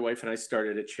then my wife and I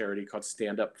started a charity called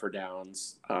Stand Up for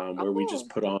Downs, where we just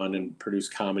Oh. put on and produce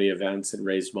comedy events and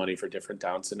raise money for different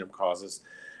Down syndrome causes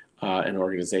and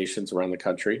organizations around the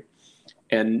country.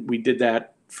 And we did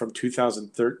that from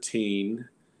 2013.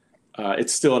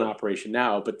 It's still in operation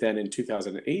now, but then in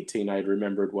 2018, I had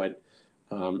remembered what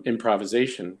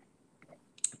improvisation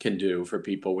can do for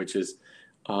people, which is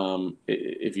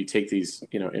if you take these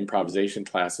improvisation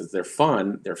classes, they're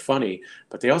fun, they're funny,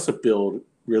 but they also build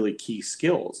really key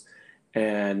skills.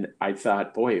 And I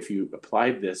thought, boy, if you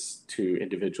applied this to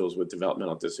individuals with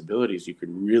developmental disabilities, you could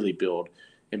really build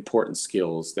important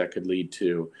skills that could lead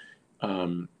to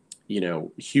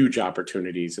huge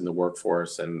opportunities in the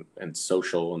workforce and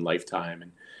social and lifetime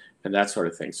and that sort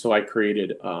of thing. So I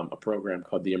created a program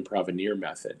called the Improvineer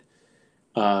Method.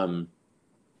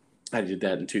 I did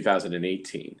that in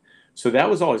 2018. So that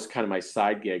was always kind of my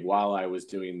side gig while I was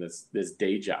doing this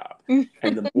day job.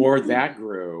 And the more that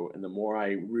grew, and the more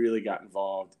I really got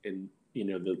involved in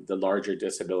the larger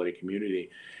disability community,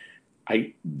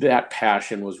 that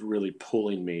passion was really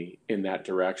pulling me in that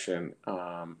direction,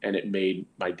 and it made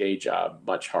my day job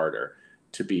much harder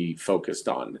to be focused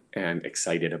on and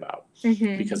excited about,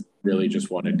 because I really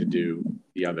just wanted to do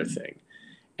the other thing.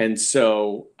 And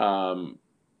so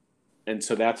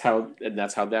that's how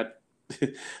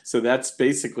so that's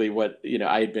basically what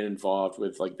I had been involved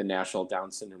with, like the National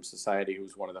Down Syndrome Society, who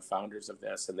was one of the founders of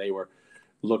this, and they were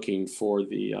looking for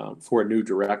a new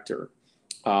director.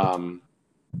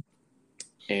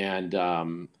 And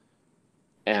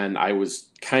I was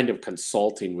kind of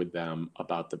consulting with them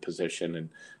about the position and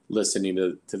listening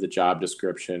to the job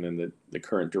description. And the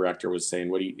current director was saying,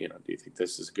 "What do you think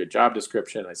this is a good job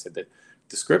description?" I said, "The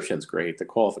description's great. The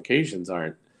qualifications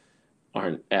aren't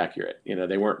accurate.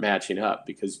 They weren't matching up,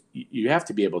 because you have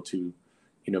to be able to,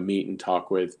 meet and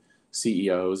talk with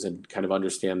CEOs and kind of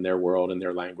understand their world and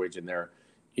their language and their,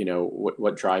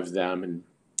 what drives them, and,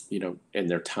 and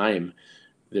their time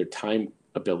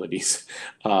abilities."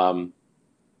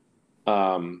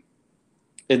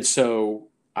 And so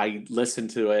I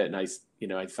listened to it, and I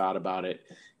thought about it.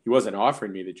 He wasn't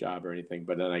offering me the job or anything,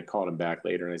 but then I called him back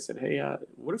later and I said, "Hey,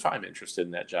 what if I'm interested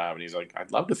in that job?" And he's like,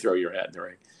 "I'd love to throw your hat in the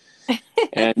ring."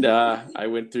 And I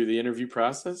went through the interview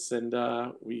process, and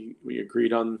we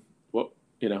agreed on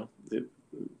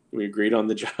we agreed on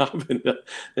the job, and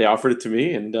they offered it to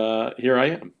me, and here I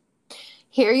am.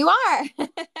 Here you are.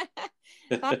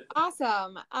 That's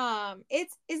awesome.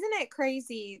 Isn't it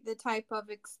crazy, the type of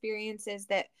experiences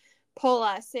that pull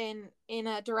us in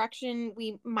a direction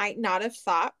we might not have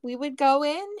thought we would go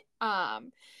in?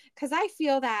 Because I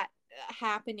feel that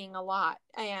happening a lot,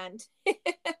 and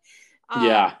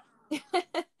Yeah.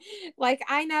 like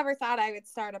I never thought I would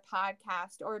start a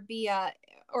podcast or be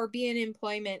an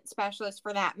employment specialist,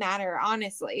 for that matter,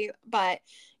 honestly. But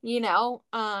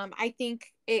I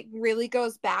think it really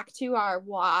goes back to our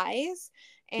whys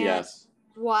and Yes.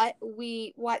 what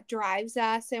drives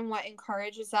us and what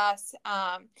encourages us.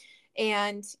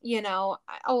 And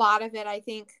a lot of it, I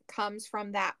think, comes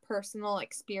from that personal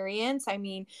experience. I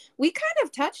mean, we kind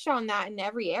of touched on that in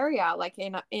every area, like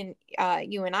in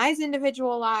you and I's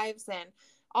individual lives, and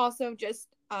also just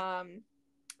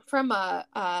from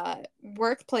a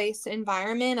workplace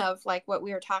environment of like what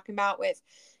we were talking about with,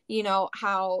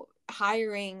 how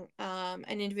hiring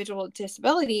an individual with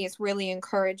disabilities really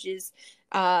encourages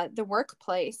the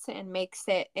workplace and makes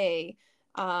it a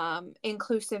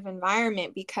inclusive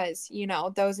environment, because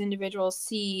those individuals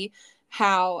see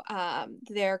how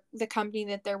the company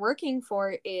that they're working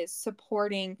for is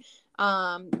supporting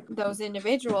those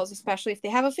individuals, especially if they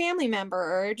have a family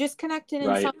member or just connected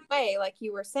in some way, like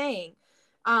you were saying.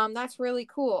 That's really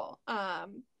cool.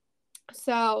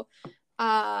 So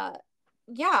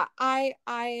yeah, I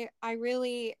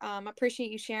really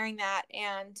appreciate you sharing that,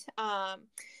 and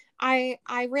I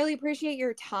really appreciate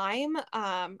your time.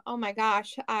 Oh my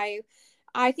gosh, I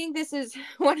think this is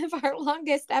one of our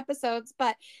longest episodes,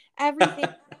 but everything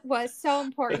was so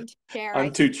important to share.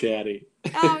 I'm too chatty.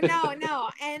 Oh, no.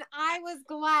 And I was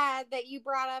glad that you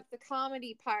brought up the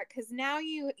comedy part, because now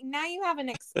you have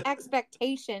an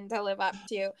expectation to live up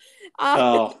to.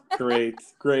 Oh, great.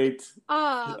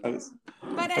 I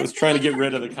was trying to get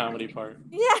rid of the comedy part.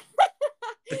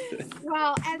 Yeah.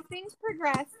 Well, as things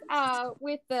progress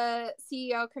with the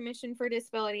CEO Commission for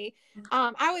Disability,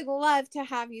 I would love to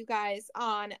have you guys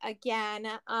on again,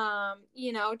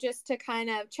 just to kind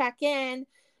of check in,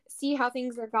 see how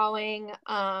things are going.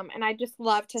 And I just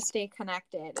love to stay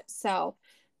connected. So,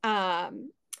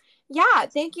 yeah,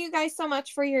 thank you guys so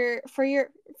much for your That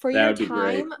would be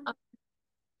great. time.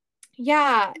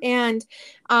 Yeah, and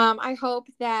I hope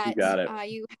You that got it.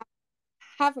 you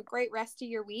have a great rest of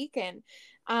your week, and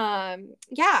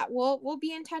yeah, we'll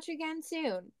be in touch again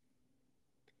soon.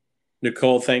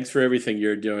 Nicole, thanks for everything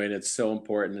you're doing. It's so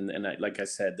important. And like I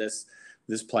said, this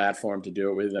platform to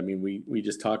do it with, I mean, we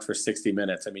just talked for 60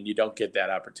 minutes. I mean, you don't get that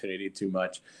opportunity too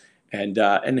much. And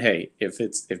hey,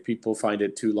 if people find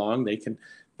it too long,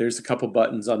 there's a couple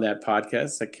buttons on that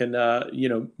podcast that can,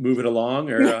 move it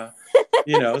along or,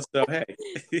 so hey,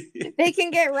 They can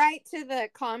get right to the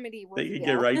comedy they can reveal.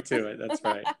 get right to it. That's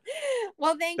right.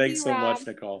 Well, thank Thanks you, so Rob. much,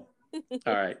 Nicole.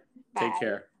 All right. Take Bye.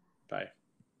 care. Bye.